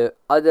with the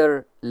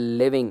other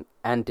living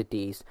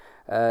entities?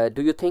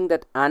 Do you think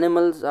that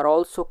animals are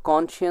also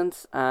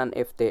conscious? And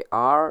if they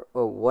are,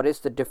 what is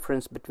the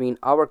difference between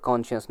our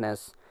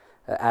consciousness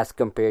as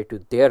compared to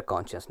their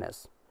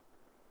consciousness?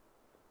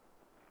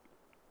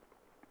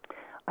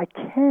 I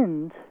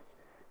tend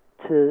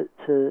to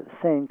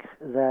think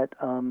that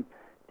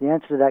the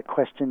answer to that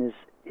question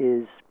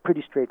is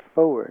pretty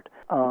straightforward.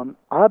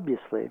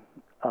 Obviously,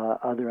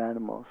 other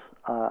animals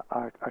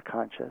are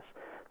conscious.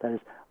 That is,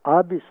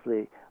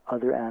 obviously,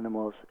 other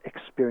animals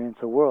experience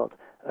a world.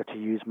 To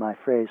use my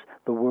phrase,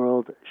 the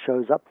world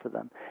shows up for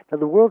them. Now,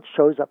 the world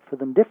shows up for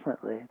them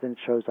differently than it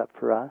shows up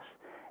for us,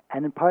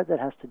 and in part that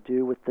has to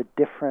do with the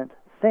different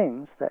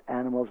things that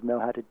animals know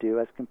how to do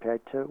as compared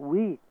to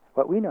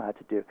what we know how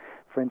to do.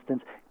 For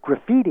instance,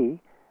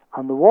 graffiti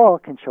on the wall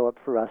can show up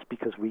for us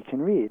because we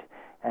can read,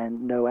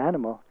 and no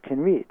animal can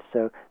read.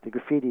 So the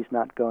graffiti is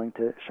not going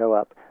to show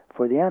up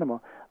for the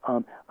animal.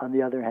 On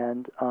the other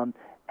hand,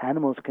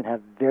 animals can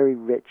have very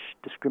rich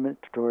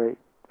discriminatory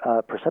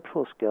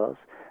perceptual skills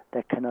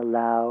that can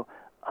allow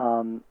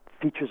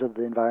features of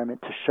the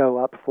environment to show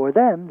up for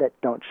them that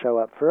don't show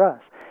up for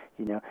us.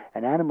 You know,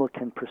 an animal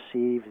can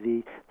perceive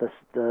the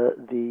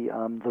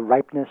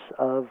ripeness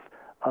of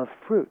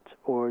fruit,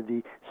 or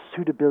the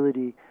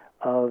suitability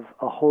of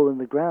a hole in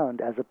the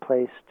ground as a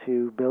place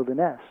to build a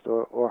nest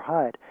or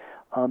hide.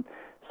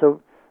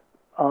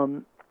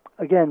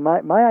 Again,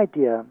 my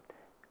idea,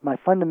 my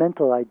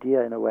fundamental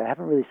idea in a way, I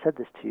haven't really said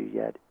this to you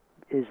yet,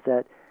 is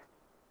that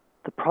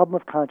the problem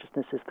of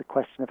consciousness is the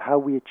question of how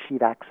we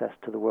achieve access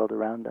to the world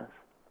around us.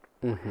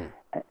 Mm-hmm.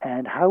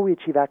 And how we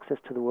achieve access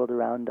to the world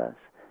around us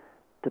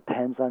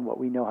depends on what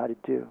we know how to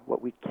do,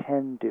 what we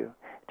can do.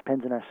 It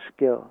depends on our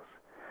skills.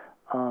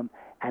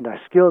 And our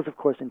skills, of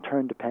course, in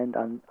turn depend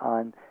on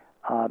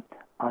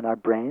our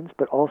brains,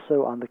 but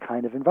also on the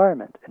kind of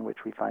environment in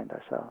which we find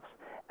ourselves,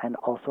 and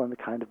also on the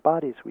kind of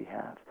bodies we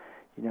have.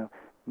 You know,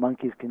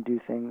 monkeys can do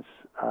things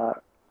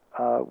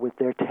with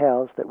their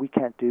tails that we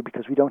can't do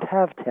because we don't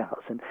have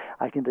tails, and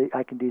I can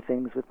do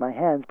things with my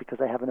hands because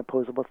I have an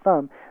opposable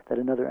thumb that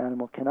another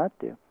animal cannot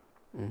do.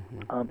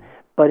 Mm-hmm.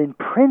 But in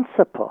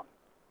principle,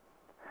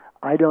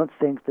 I don't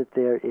think that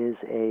there is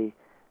a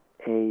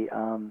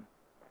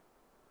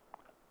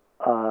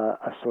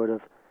sort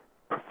of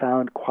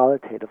profound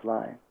qualitative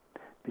line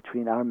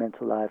between our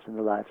mental lives and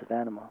the lives of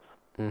animals.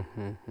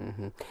 Mm-hmm,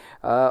 mm-hmm.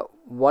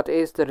 What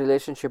is the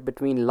relationship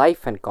between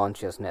life and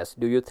consciousness?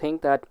 Do you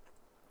think that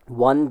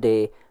one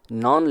day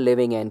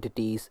non-living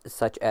entities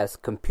such as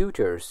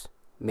computers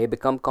may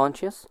become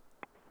conscious?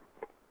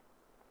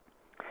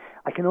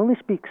 I can only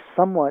speak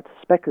somewhat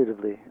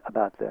speculatively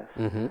about this.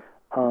 Mm-hmm.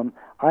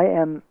 I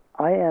am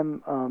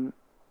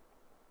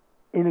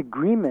in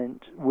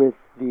agreement with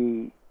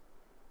the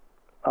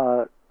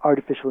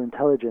artificial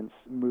intelligence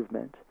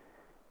movement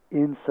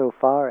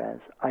insofar as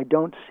I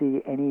don't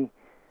see any,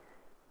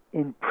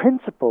 in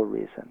principle,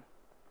 reason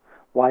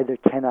why there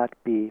cannot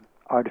be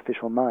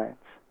artificial minds.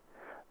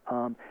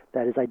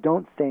 That is, I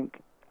don't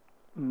think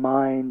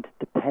mind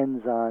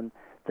depends on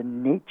the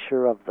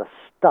nature of the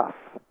stuff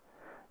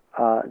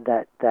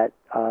that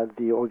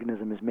the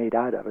organism is made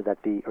out of, or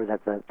that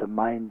the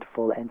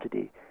mindful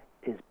entity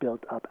is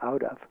built up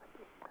out of.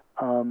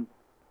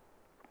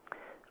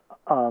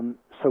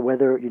 So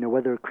whether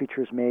a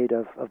creature is made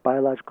of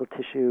biological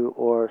tissue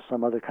or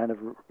some other kind of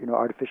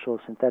artificial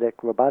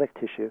synthetic robotic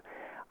tissue,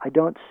 I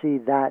don't see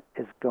that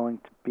as going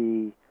to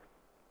be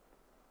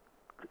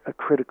a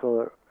critical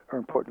or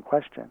important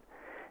question.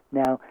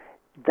 Now,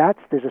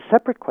 there's a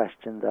separate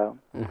question, though,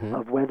 mm-hmm.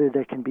 of whether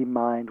there can be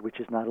mind which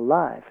is not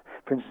alive.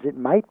 For instance, it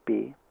might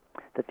be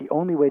that the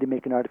only way to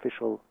make an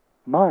artificial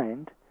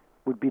mind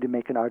would be to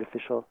make an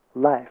artificial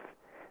life.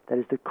 That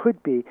is, there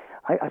could be,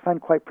 I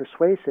find quite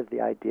persuasive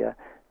the idea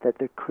that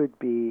there could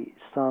be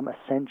some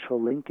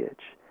essential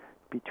linkage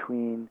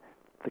between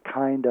the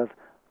kind of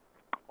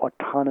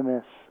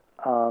autonomous,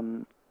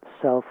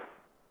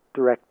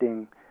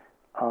 self-directing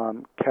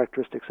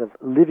characteristics of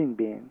living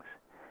beings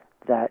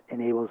that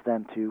enables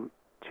them to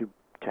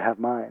have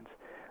minds.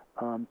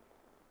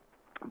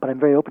 But I'm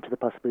very open to the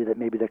possibility that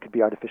maybe there could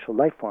be artificial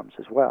life forms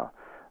as well.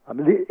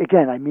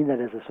 Again, I mean that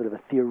as a sort of a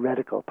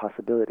theoretical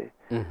possibility.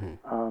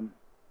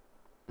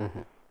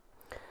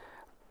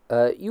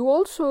 You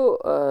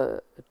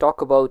also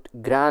talk about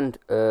grand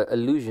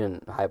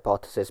illusion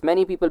hypothesis.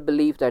 Many people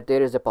believe that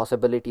there is a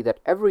possibility that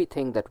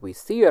everything that we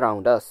see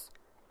around us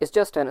is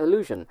just an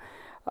illusion.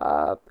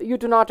 You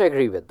do not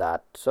agree with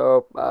that.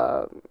 So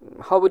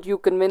how would you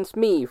convince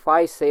me if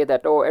I say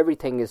that, oh,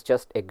 everything is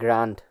just a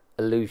grand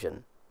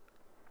illusion?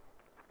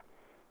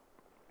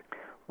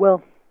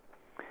 Well,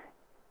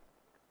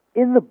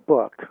 in the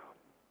book,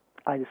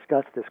 I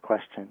discuss this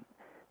question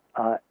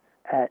at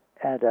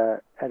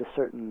a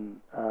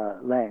certain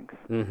length.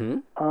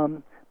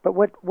 But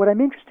what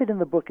I'm interested in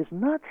the book is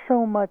not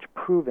so much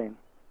proving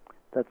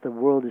that the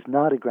world is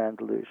not a grand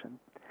illusion.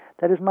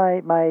 That is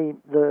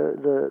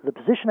the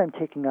position I'm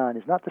taking on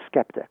is not the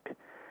skeptic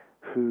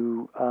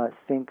who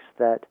thinks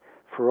that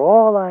for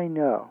all I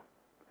know,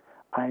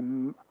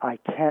 I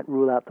can't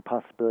rule out the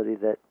possibility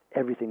that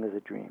everything is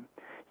a dream.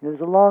 You know,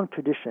 there's a long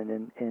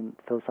tradition in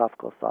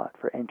philosophical thought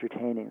for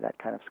entertaining that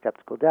kind of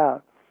skeptical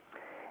doubt.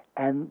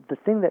 And the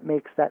thing that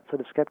makes that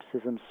sort of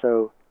skepticism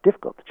so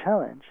difficult to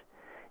challenge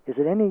is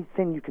that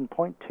anything you can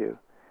point to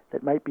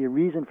that might be a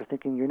reason for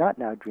thinking you're not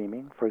now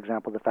dreaming, for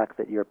example, the fact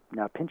that you're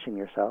now pinching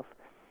yourself,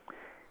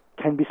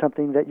 can be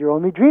something that you're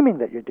only dreaming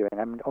that you're doing.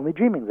 I'm only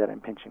dreaming that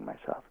I'm pinching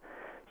myself.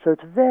 So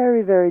it's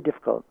very, very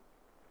difficult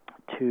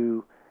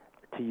to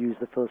use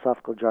the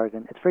philosophical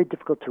jargon. It's very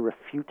difficult to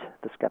refute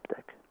the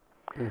skeptic.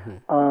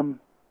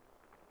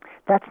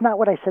 That's not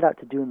what I set out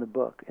to do in the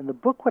book. In the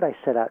book, what I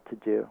set out to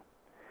do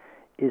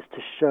is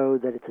to show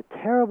that it's a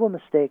terrible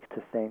mistake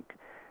to think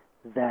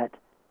that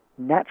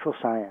natural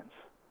science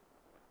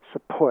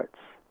supports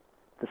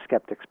the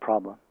skeptic's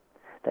problem,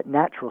 that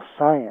natural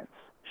science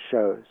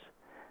shows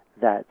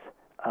that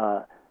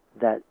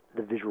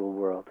the visual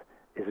world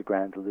is a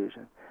grand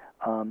illusion.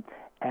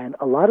 And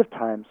a lot of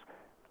times,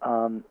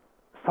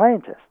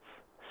 scientists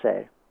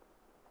say,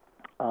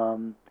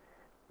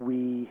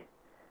 we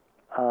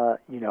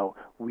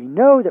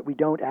know that we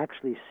don't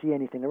actually see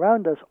anything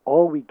around us.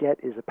 All we get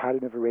is a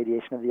pattern of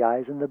irradiation of the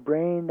eyes, and the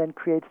brain then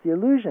creates the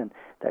illusion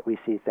that we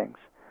see things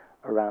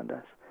around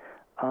us.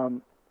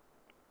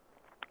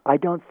 I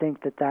don't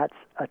think that that's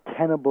a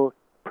tenable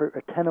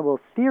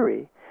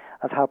theory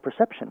of how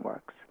perception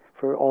works,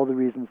 for all the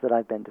reasons that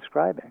I've been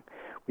describing.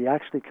 We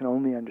actually can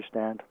only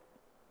understand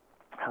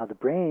how the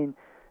brain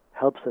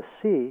helps us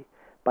see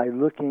by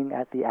looking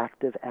at the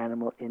active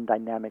animal in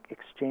dynamic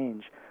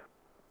exchange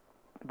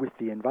with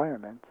the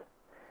environment.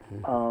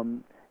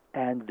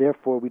 And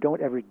therefore, we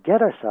don't ever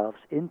get ourselves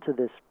into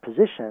this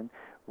position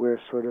where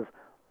sort of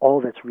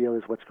all that's real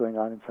is what's going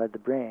on inside the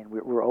brain.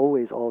 We're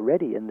always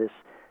already in this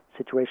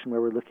situation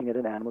where we're looking at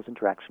an animal's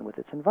interaction with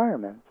its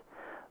environment.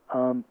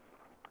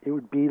 It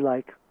would be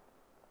like,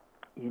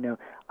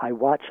 I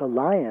watch a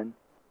lion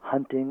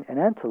hunting an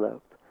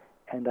antelope,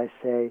 and I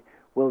say,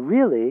 well,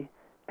 really,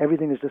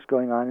 everything is just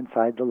going on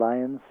inside the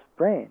lion's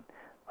brain.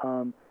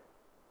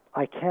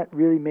 I can't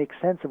really make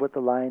sense of what the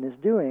lion is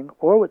doing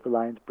or what the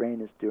lion's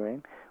brain is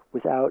doing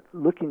without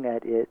looking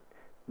at it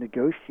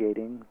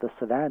negotiating the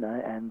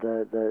savanna and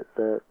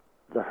the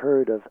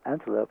herd of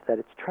antelope that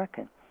it's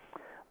tracking.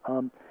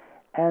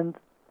 And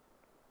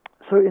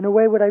so in a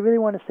way, what I really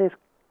want to say is,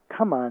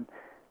 come on,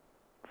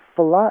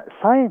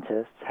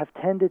 scientists have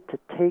tended to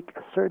take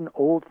a certain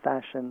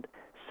old-fashioned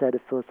set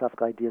of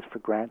philosophical ideas for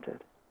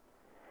granted.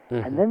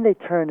 And then they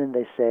turn and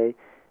they say,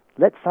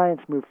 let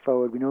science move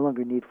forward. We no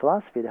longer need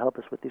philosophy to help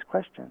us with these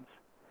questions.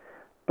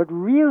 But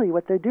really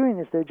what they're doing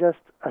is they're just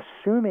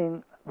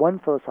assuming one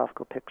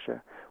philosophical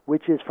picture,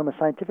 which is from a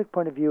scientific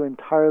point of view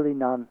entirely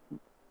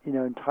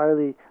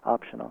entirely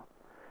optional.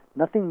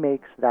 Nothing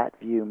makes that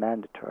view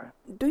mandatory.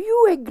 Do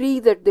you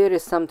agree that there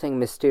is something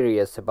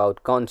mysterious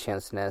about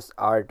consciousness,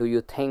 or do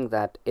you think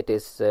that it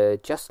is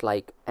just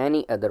like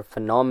any other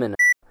phenomenon,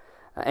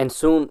 and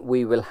soon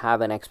we will have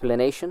an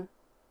explanation?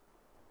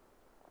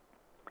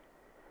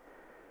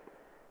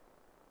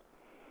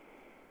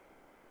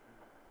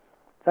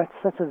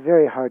 That's a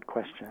very hard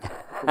question.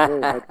 It's a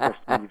very hard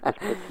question you've just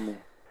put to me.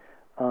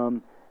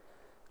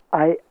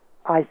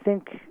 I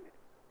think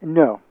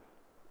no.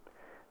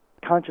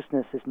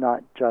 Consciousness is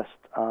not just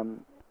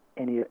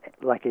any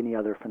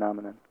other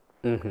phenomenon,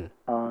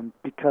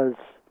 because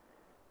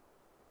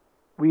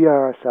we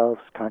are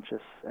ourselves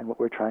conscious, and what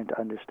we're trying to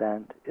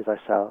understand is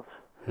ourselves.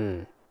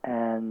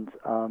 And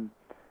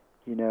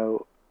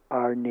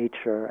our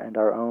nature and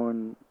our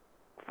own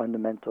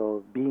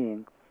fundamental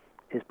being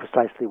is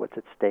precisely what's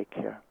at stake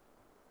here.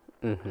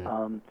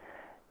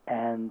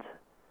 And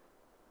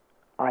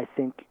I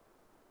think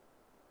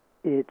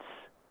it's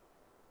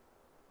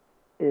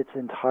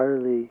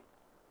entirely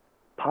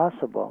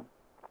possible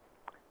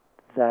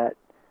that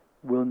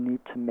we'll need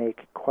to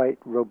make quite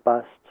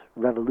robust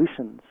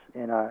revolutions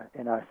in our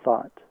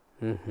thought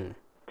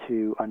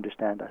to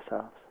understand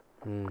ourselves.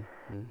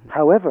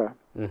 However,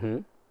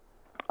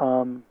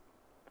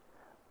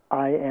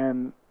 I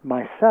am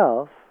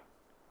myself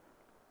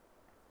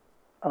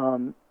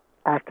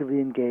actively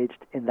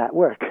engaged in that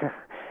work,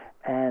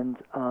 and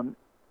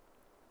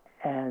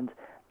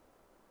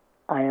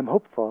I am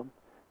hopeful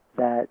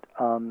that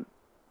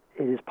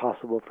it is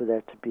possible for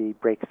there to be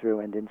breakthrough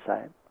and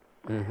insight.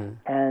 Mm-hmm.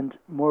 And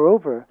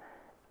moreover,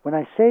 when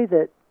I say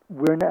that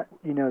we're not,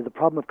 the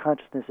problem of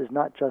consciousness is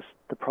not just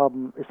the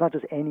problem, it's not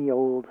just any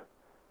old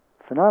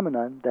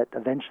phenomenon that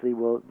eventually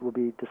will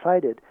be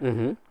decided.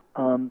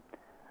 Mm-hmm.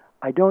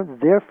 I don't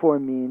therefore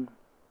mean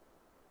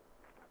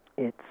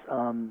it's,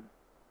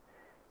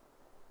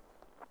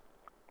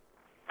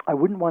 I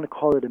wouldn't want to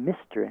call it a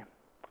mystery.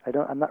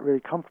 I'm not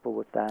really comfortable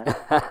with that.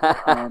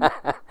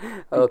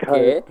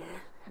 Okay.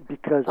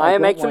 Because I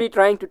am actually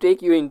trying to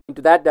take you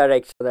into that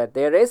direction, that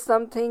there is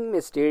something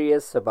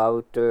mysterious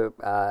about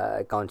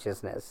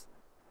consciousness.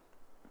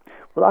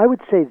 Well, I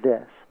would say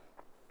this.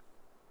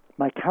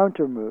 My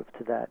counter move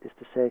to that is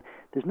to say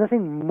there's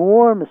nothing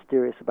more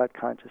mysterious about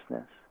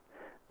consciousness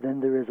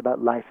than there is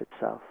about life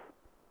itself.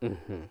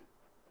 Mm-hmm.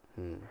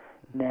 Mm-hmm.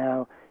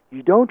 Now,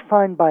 you don't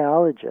find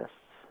biologists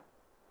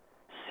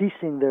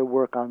ceasing their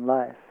work on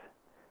life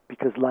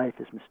because life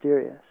is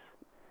mysterious.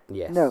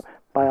 Yes. No,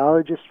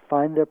 biologists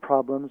find their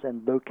problems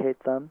and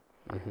locate them,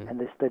 mm-hmm. and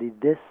they study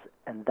this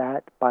and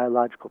that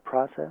biological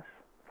process,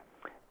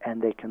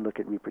 and they can look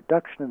at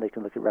reproduction, and they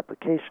can look at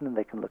replication, and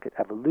they can look at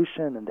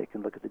evolution, and they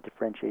can look at the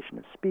differentiation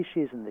of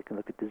species, and they can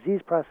look at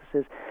disease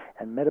processes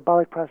and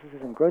metabolic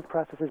processes and growth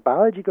processes.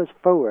 Biology goes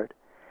forward,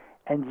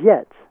 and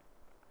yet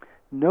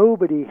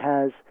nobody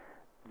has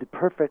the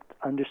perfect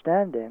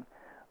understanding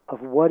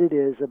of what it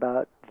is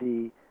about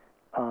the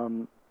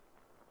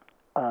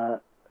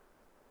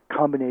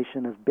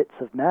combination of bits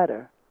of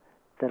matter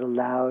that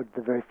allowed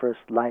the very first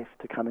life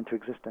to come into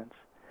existence.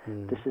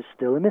 This is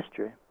still a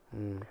mystery,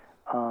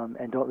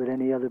 and don't let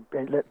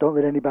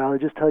any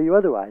biologist tell you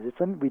otherwise.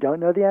 We don't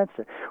know the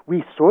answer.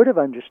 We sort of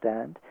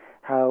understand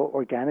how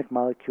organic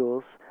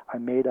molecules are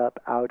made up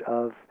out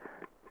of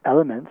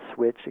elements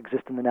which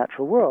exist in the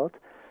natural world,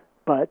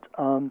 but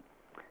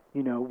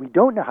we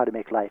don't know how to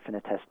make life in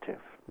a test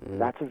tube.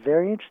 That's a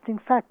very interesting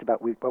fact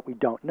about what we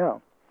don't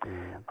know.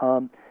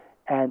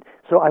 And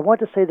so I want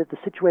to say that the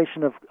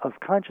situation of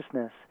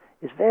consciousness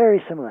is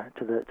very similar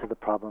to the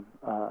problem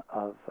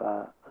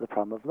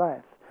of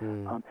life.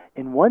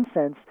 In one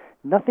sense,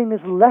 nothing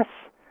is less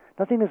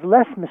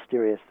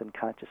mysterious than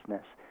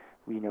consciousness.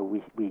 We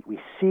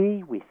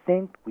see, we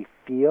think, we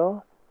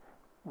feel.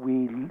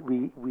 We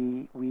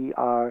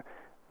are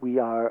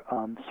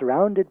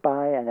surrounded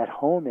by and at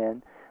home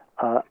in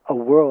a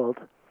world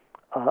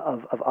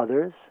of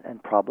others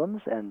and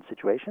problems and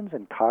situations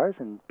and cars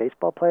and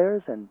baseball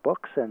players and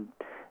books and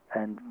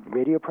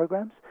radio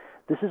programs.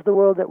 This is the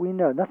world that we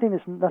know. Nothing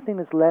is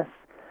less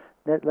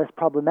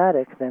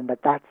problematic than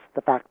that. That's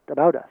the fact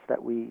about us,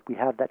 that we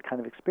have that kind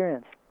of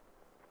experience.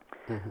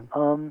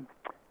 Mm-hmm.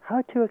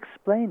 How to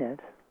explain it?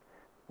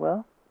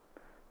 Well,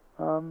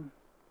 I'm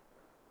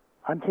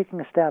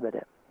taking a stab at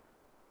it.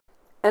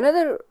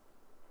 Another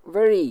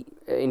very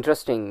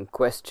interesting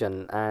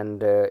question,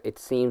 and it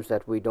seems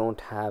that we don't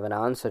have an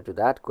answer to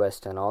that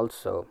question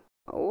also.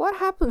 What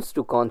happens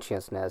to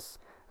consciousness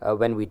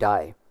when we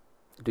die?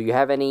 Do you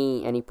have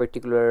any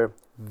particular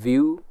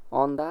view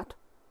on that?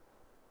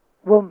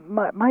 Well,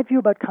 my view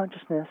about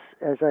consciousness,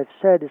 as I've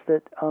said, is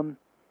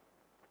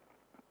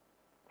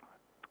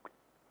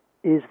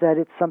that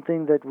it's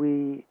something that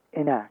we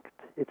enact.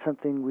 It's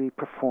something we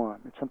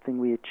perform. It's something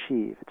we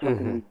achieve. It's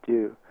something we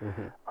do.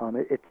 Mm-hmm.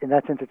 In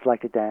that sense, it's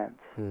like a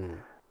dance.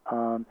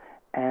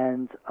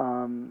 And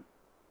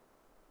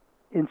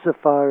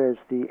insofar as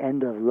the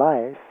end of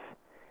life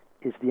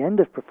is the end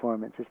of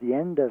performance, is the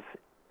end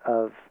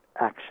of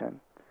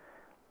action,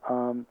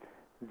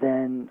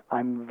 then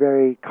I'm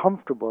very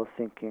comfortable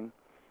thinking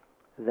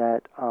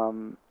that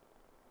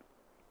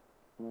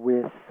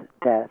with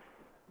death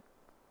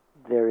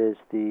there is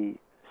the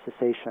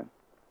cessation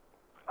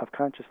of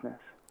consciousness.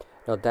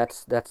 No,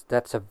 that's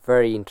a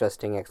very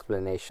interesting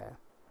explanation.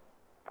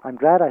 I'm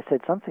glad I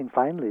said something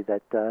finally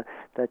that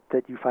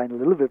you find a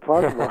little bit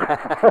plausible.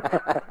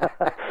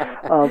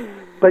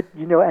 But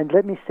and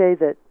let me say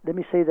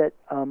that.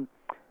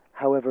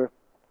 However,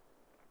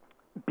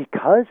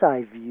 because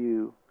I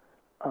view,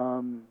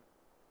 one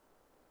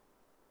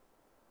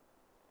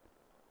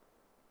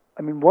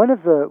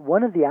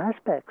of the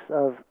aspects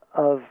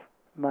of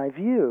my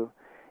view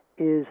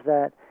is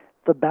that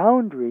the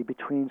boundary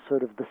between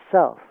sort of the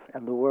self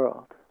and the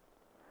world,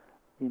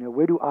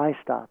 where do I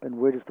stop and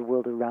where does the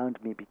world around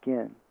me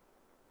begin?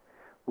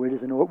 What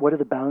are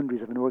the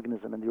boundaries of an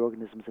organism and the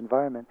organism's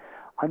environment?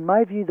 On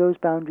my view, those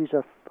boundaries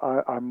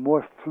are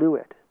more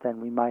fluid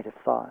than we might have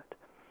thought.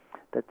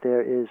 That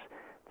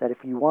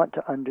if you want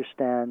to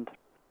understand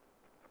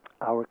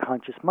our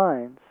conscious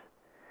minds,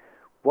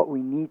 what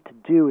we need to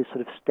do is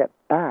sort of step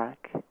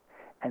back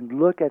and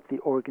look at the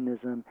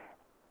organism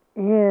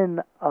in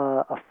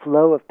a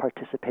flow of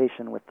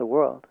participation with the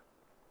world.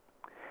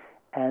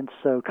 And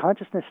so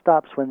consciousness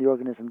stops when the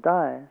organism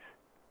dies,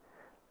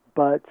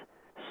 but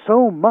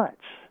so much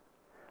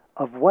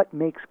of what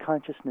makes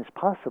consciousness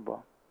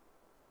possible,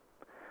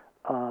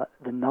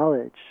 the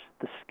knowledge,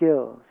 the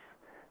skills,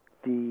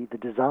 the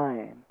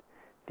design,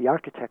 the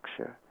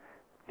architecture,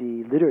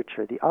 the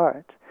literature, the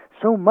art,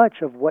 so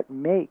much of what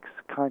makes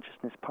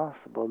consciousness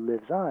possible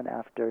lives on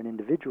after an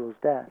individual's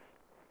death,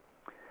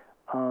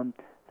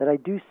 that I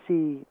do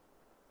see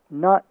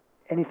not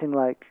anything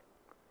like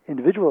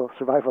individual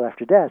survival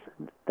after death.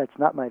 That's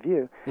not my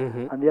view.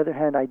 Mm-hmm. On the other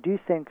hand, I do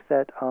think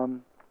that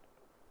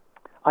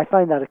I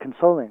find that a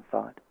consoling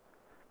thought,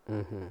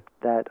 Mm-hmm.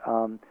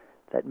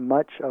 that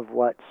much of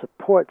what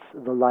supports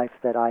the life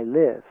that I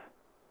live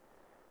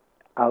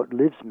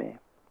outlives me,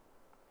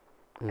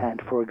 Mm-hmm.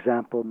 and, for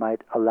example,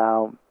 might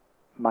allow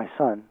my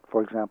son,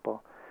 for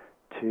example,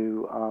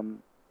 to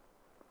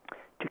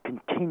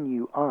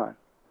continue on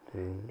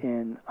Mm-hmm.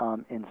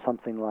 in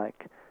something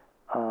like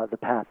the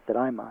path that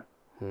I'm on.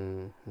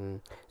 Mm-hmm.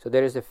 So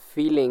there is a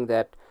feeling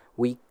that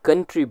we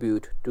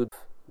contribute to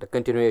the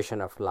continuation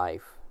of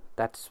life.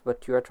 That's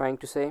what you are trying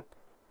to say?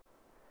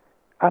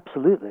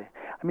 Absolutely.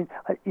 I mean,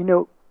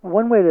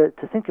 one way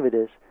to think of it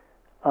is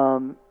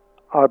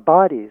our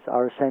bodies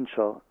are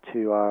essential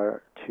to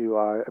our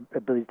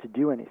ability to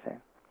do anything,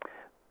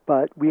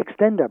 but we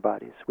extend our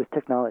bodies with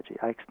technology.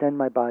 We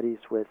extend our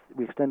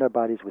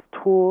bodies with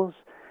tools.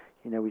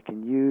 We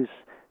can use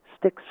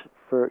sticks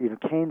for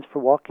canes for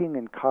walking,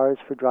 and cars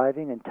for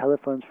driving, and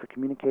telephones for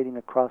communicating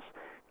across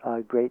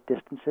great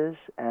distances,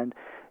 and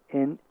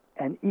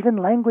even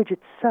language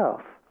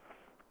itself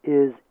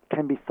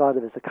can be thought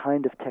of as a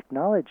kind of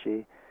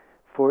technology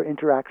for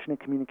interaction and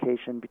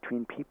communication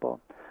between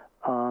people.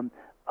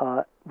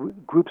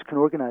 Groups can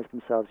organize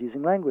themselves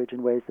using language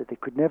in ways that they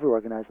could never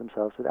organize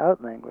themselves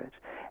without language.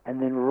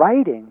 And then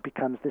writing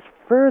becomes this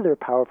further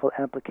powerful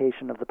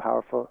amplification of the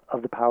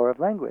power of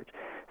language.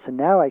 So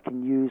now I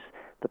can use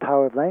the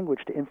power of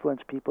language to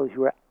influence people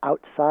who are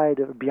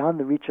beyond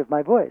the reach of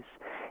my voice.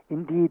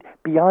 Indeed,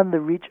 beyond the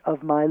reach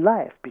of my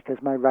life, because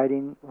my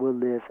writing will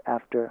live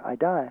after I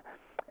die.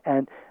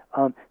 And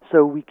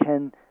so we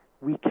can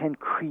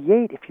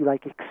create, if you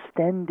like,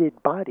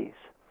 extended bodies.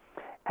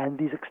 And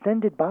these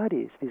extended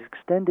bodies, these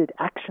extended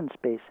action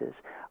spaces,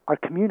 are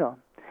communal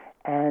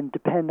and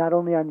depend not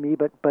only on me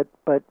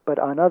but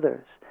on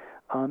others.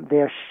 They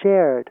are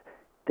shared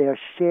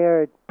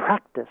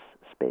practice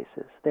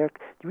spaces.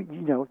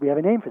 We have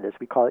a name for this.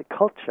 We call it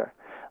culture.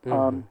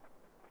 Mm-hmm.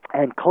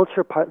 And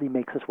culture partly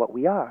makes us what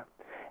we are,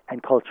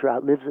 and culture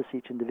outlives us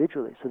each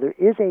individually. So there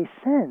is a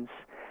sense,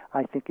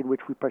 I think, in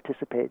which we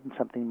participate in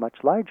something much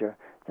larger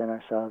than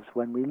ourselves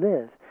when we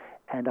live,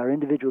 and our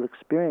individual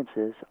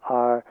experiences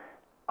are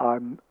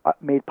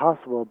made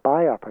possible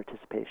by our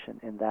participation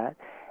in that,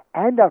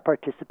 and our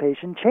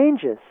participation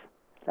changes.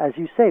 As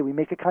you say, we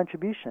make a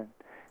contribution.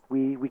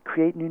 We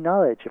create new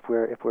knowledge if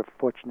we're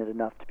fortunate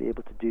enough to be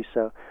able to do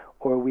so,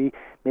 or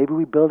maybe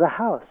we build a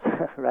house,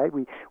 right?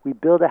 We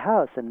build a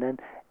house, and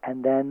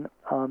then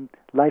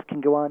life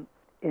can go on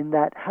in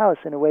that house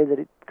in a way that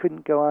it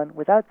couldn't go on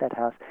without that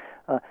house.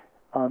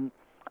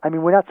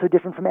 We're not so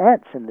different from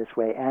ants in this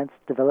way. Ants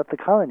develop the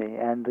colony,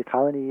 and the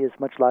colony is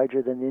much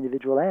larger than the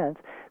individual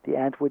ants. The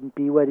ant wouldn't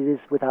be what it is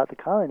without the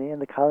colony,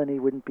 and the colony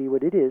wouldn't be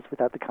what it is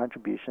without the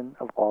contribution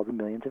of all the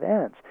millions of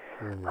ants.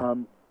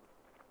 Mm-hmm.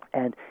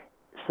 And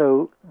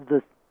so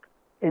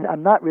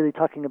I'm not really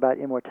talking about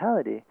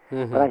immortality,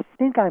 Mm-hmm. but I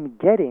think I'm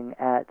getting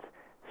at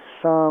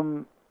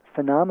some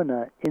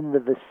phenomena in the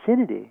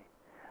vicinity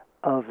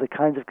of the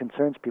kinds of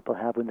concerns people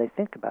have when they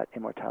think about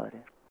immortality.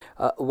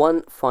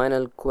 One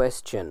final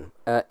question.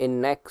 In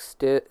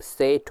next,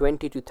 say,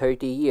 20 to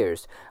 30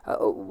 years,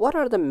 what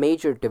are the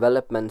major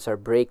developments or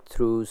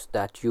breakthroughs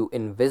that you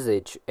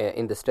envisage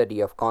in the study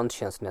of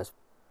consciousness?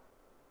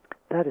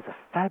 That is a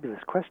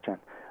fabulous question.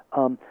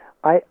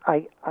 I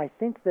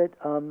think that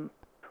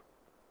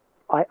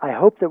I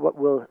hope that what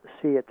we'll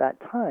see at that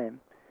time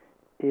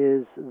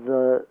is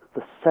the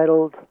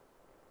settled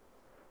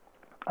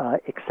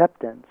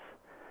acceptance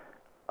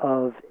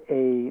of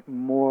a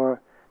more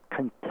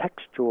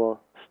contextual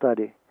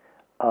study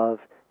of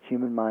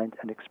human mind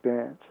and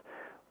experience.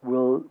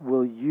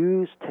 We'll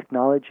use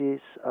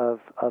technologies of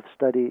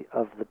study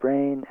of the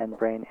brain and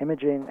brain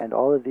imaging and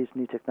all of these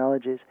new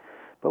technologies,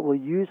 but we'll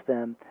use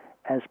them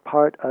as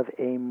part of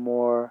a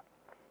more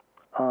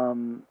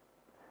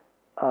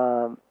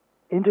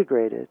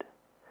integrated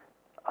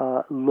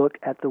look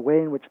at the way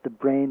in which the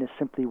brain is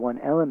simply one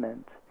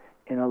element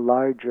in a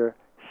larger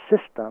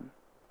system.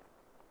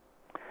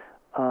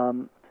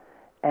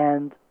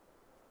 And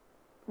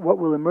what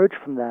will emerge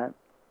from that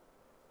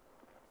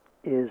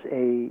is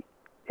a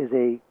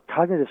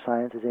cognitive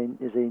science,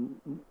 is a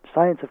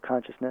science of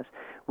consciousness,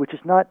 which is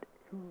not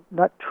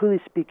truly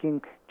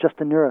speaking just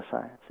a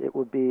neuroscience. It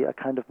will be a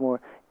kind of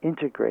more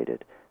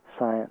integrated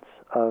science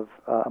of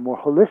a more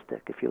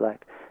holistic, if you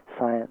like,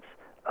 science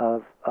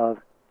of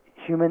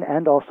human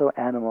and also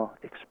animal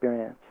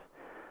experience.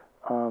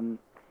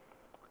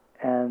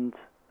 And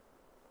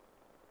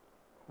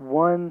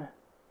one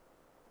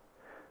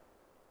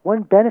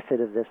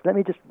benefit of this, let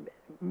me just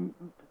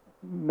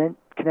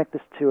connect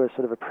this to a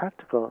sort of a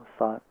practical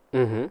thought.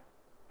 Mm-hmm.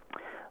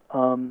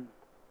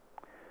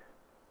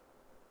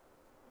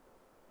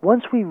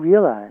 once we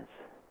realize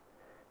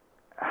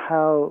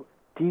how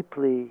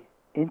deeply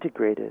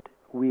integrated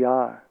we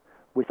are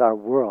with our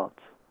worlds,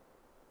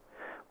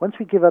 once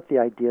we give up the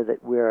idea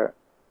that we're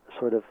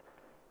sort of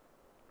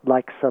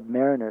like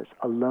submariners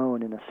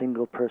alone in a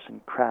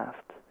single-person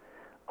craft,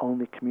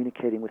 only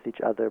communicating with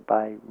each other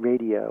by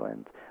radio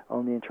and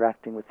only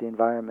interacting with the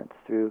environment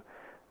through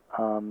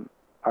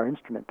our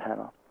instrument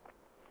panel,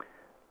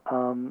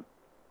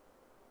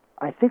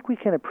 I think we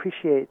can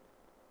appreciate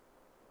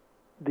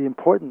the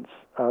importance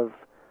of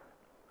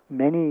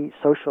many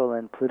social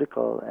and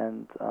political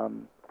and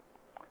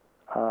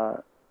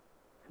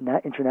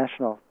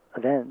international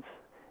events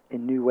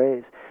in new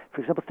ways.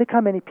 For example, think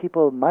how many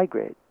people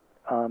migrate,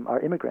 are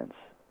immigrants,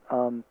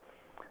 who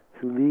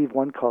leave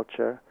one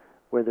culture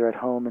where they're at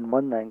home in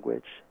one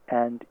language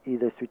and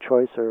either through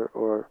choice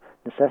or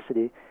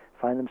necessity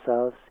find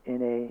themselves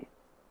in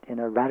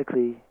a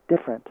radically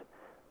different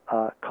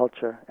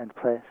culture and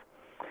place.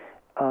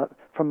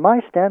 From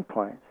my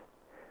standpoint,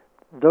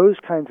 those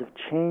kinds of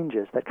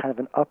changes, that kind of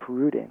an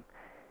uprooting,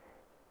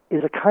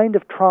 is a kind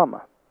of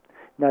trauma.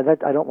 Now,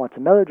 that I don't want to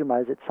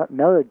melodramatize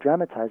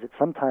it.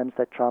 Sometimes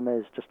that trauma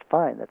is just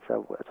fine.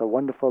 It's a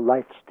wonderful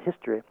life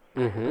history.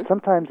 Mm-hmm. But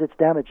sometimes it's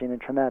damaging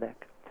and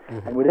traumatic.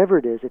 Mm-hmm. And whatever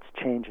it is, it's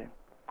changing.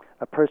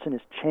 A person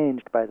is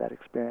changed by that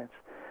experience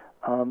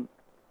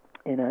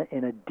in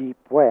a deep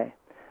way.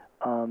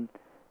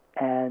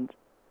 And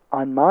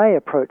on my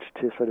approach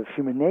to sort of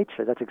human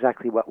nature, that's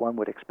exactly what one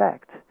would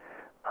expect,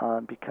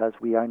 because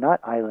we are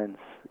not islands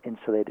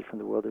insulated from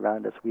the world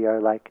around us. We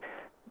are like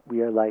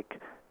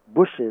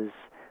bushes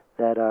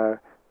that are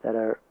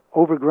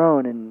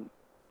overgrown and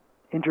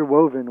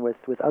interwoven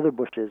with other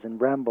bushes and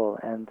bramble,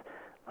 and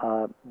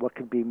what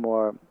could be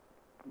more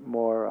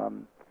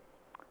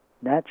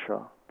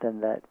natural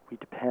than that we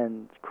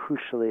depend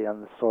crucially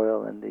on the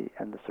soil and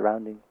the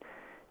surrounding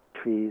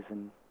trees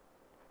and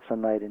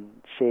sunlight and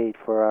shade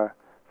for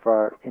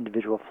our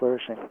individual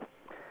flourishing.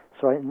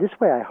 So in this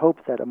way, I hope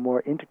that a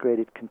more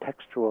integrated,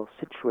 contextual,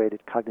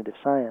 situated cognitive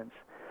science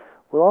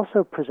will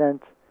also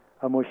present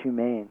a more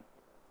humane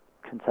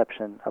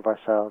conception of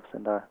ourselves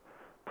and our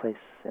place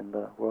in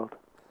the world.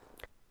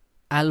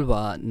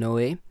 Alva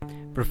Noe,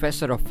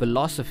 professor of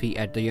philosophy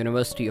at the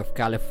University of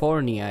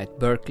California at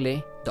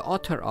Berkeley, the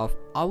author of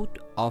Out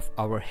of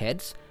Our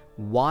Heads,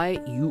 Why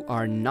You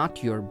Are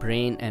Not Your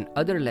Brain and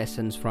Other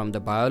Lessons from the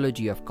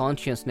Biology of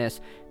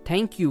Consciousness.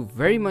 Thank you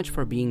very much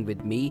for being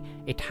with me.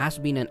 It has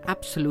been an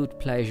absolute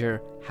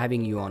pleasure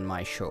having you on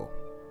my show.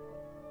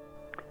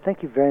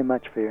 Thank you very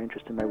much for your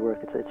interest in my work.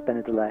 It's been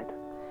a delight.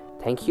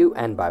 Thank you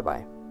and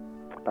bye-bye.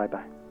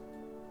 Bye-bye.